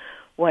away,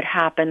 what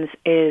happens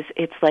is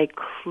it's like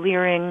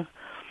clearing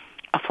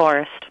a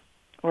forest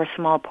or a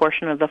small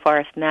portion of the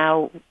forest.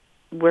 Now,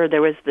 where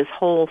there was this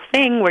whole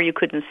thing where you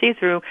couldn't see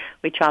through,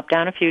 we chopped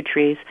down a few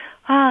trees.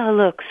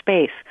 Look,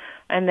 space.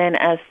 And then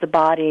as the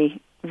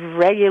body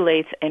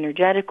regulates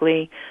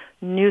energetically,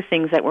 new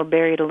things that were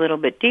buried a little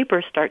bit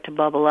deeper start to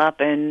bubble up,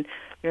 and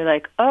you're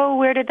like, oh,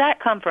 where did that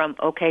come from?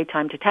 Okay,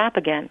 time to tap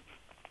again.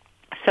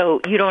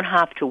 So you don't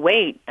have to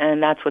wait,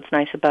 and that's what's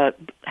nice about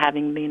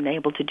having been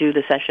able to do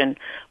the session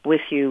with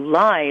you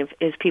live,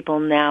 is people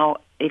now,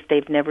 if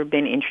they've never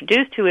been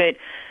introduced to it,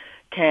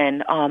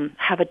 can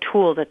have a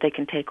tool that they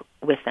can take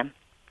with them.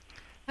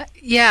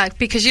 Yeah,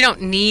 because you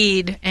don't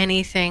need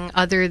anything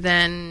other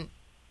than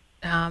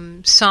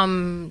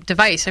some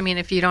device. I mean,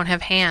 if you don't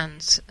have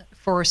hands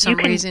for some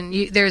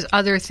reason, there's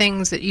other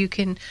things that you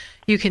can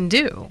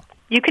do.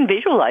 You can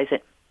visualize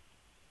it.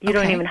 You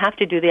don't even have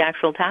to do the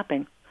actual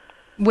tapping.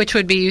 Which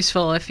would be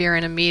useful if you're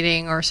in a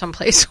meeting or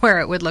someplace where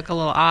it would look a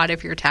little odd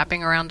if you're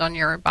tapping around on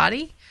your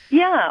body.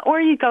 Yeah,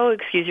 or you go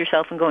excuse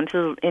yourself and go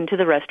into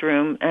the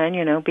restroom,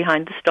 and,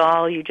 behind the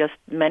stall, you just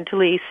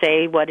mentally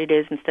say what it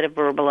is instead of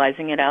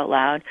verbalizing it out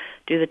loud,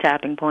 do the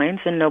tapping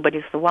points, and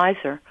nobody's the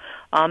wiser.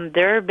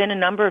 There have been a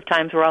number of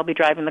times where I'll be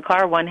driving the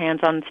car, one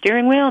hand's on the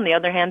steering wheel, and the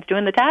other hand's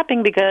doing the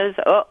tapping because,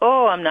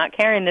 I'm not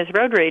carrying this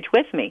road rage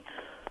with me.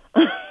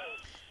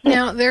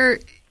 Now,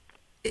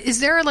 is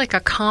there like a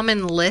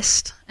common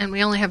list? And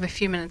we only have a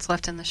few minutes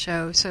left in the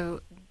show, so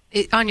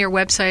on your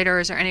website, or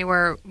is there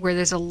anywhere where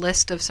there's a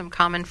list of some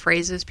common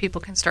phrases people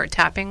can start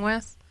tapping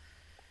with?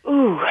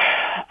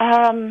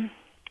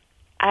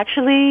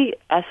 Actually,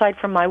 aside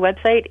from my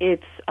website,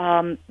 it's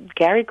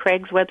Gary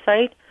Craig's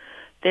website.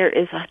 There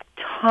is a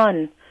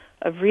ton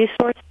of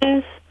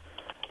resources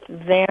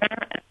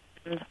there.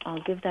 And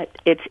I'll give that.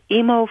 It's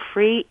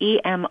emofree,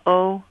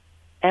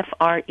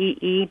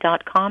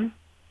 EMOFREE.com.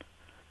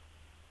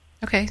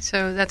 Okay,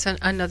 so that's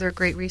another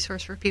great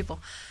resource for people.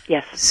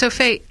 Yes. So,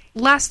 Faye,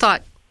 last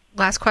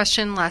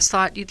question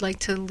you'd like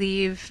to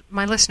leave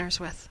my listeners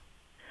with?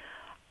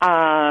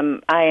 I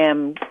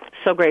am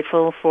so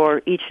grateful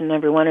for each and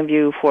every one of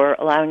you for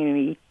allowing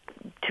me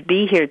to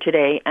be here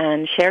today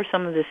and share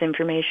some of this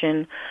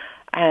information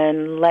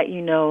and let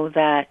you know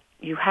that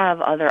you have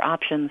other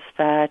options,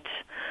 that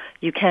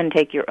you can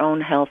take your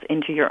own health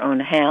into your own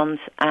hands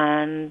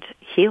and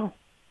heal.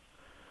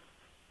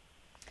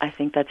 I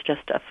think that's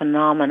just a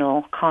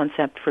phenomenal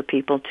concept for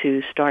people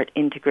to start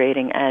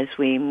integrating as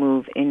we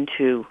move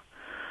into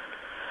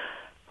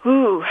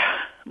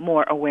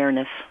more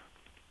awareness.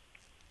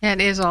 Yeah,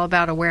 it is all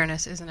about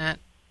awareness, isn't it?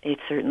 It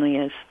certainly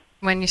is.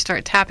 When you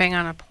start tapping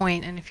on a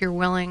point, and if you're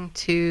willing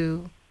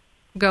to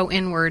go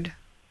inward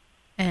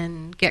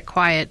and get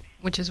quiet,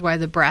 which is why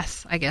the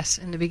breath, I guess,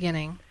 in the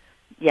beginning.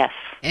 Yes.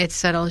 It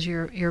settles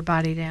your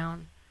body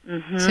down.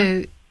 Mm-hmm.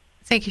 So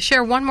thank you.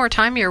 Share one more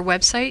time your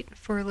website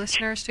for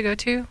listeners to go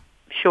to.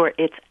 Sure.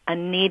 It's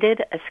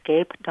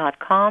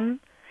AkneadedEscape.com,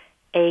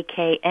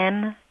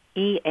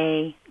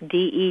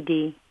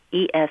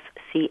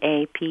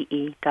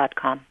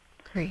 AkneadedEscape.com.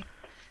 Great.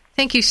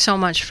 Thank you so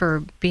much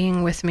for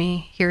being with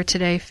me here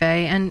today,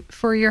 Faye, and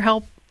for your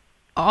help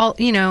all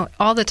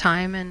the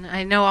time. And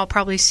I know I'll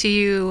probably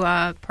see you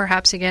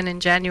perhaps again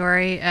in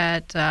January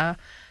at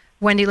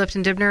Wendy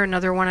Lipton-Dibner,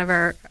 another one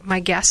of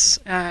my guests.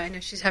 I know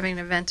she's having an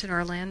event in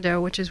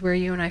Orlando, which is where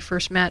you and I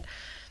first met.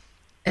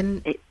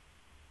 And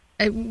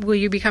will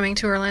you be coming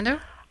to Orlando?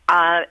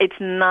 It's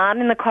not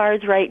in the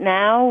cards right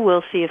now.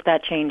 We'll see if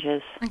that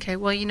changes. Okay.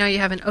 Well, you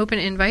have an open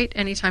invite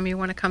anytime you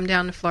want to come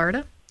down to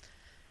Florida.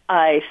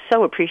 I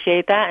so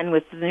appreciate that. And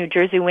with the New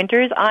Jersey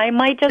winters, I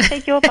might just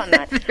take you up on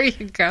that. There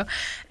you go.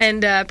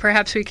 And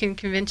perhaps we can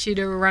convince you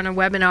to run a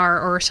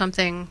webinar or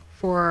something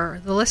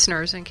for the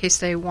listeners in case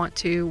they want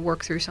to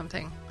work through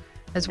something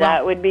as well.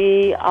 That would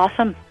be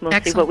awesome. We'll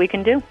see what we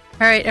can do. All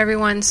right,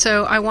 everyone.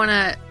 So I want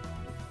to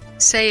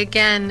say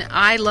again,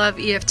 I love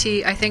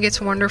EFT. I think it's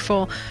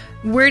wonderful.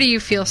 Where do you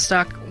feel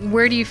stuck?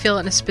 Where do you feel it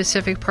in a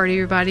specific part of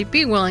your body?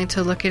 Be willing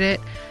to look at it.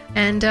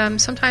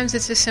 And sometimes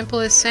it's as simple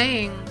as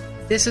saying,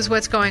 this is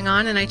what's going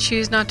on, and I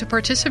choose not to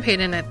participate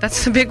in it.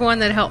 That's the big one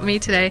that helped me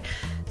today.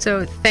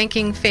 So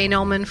thanking Faye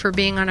Nellman for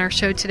being on our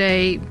show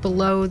today.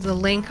 Below the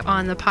link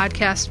on the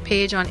podcast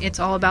page on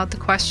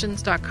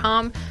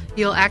it'sallaboutthequestions.com,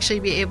 you'll actually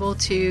be able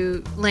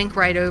to link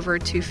right over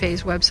to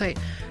Faye's website.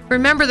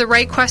 Remember, the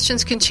right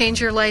questions can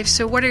change your life.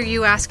 So what are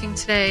you asking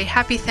today?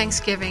 Happy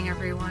Thanksgiving,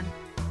 everyone.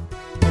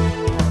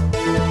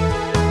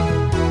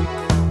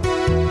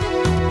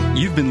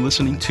 You've been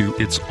listening to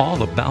It's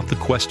All About the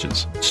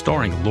Questions,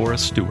 starring Laura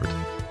Stewart.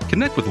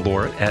 Connect with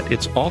Laura at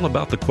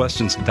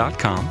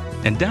it'sallaboutthequestions.com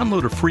and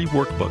download a free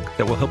workbook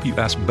that will help you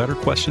ask better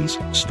questions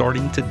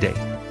starting today.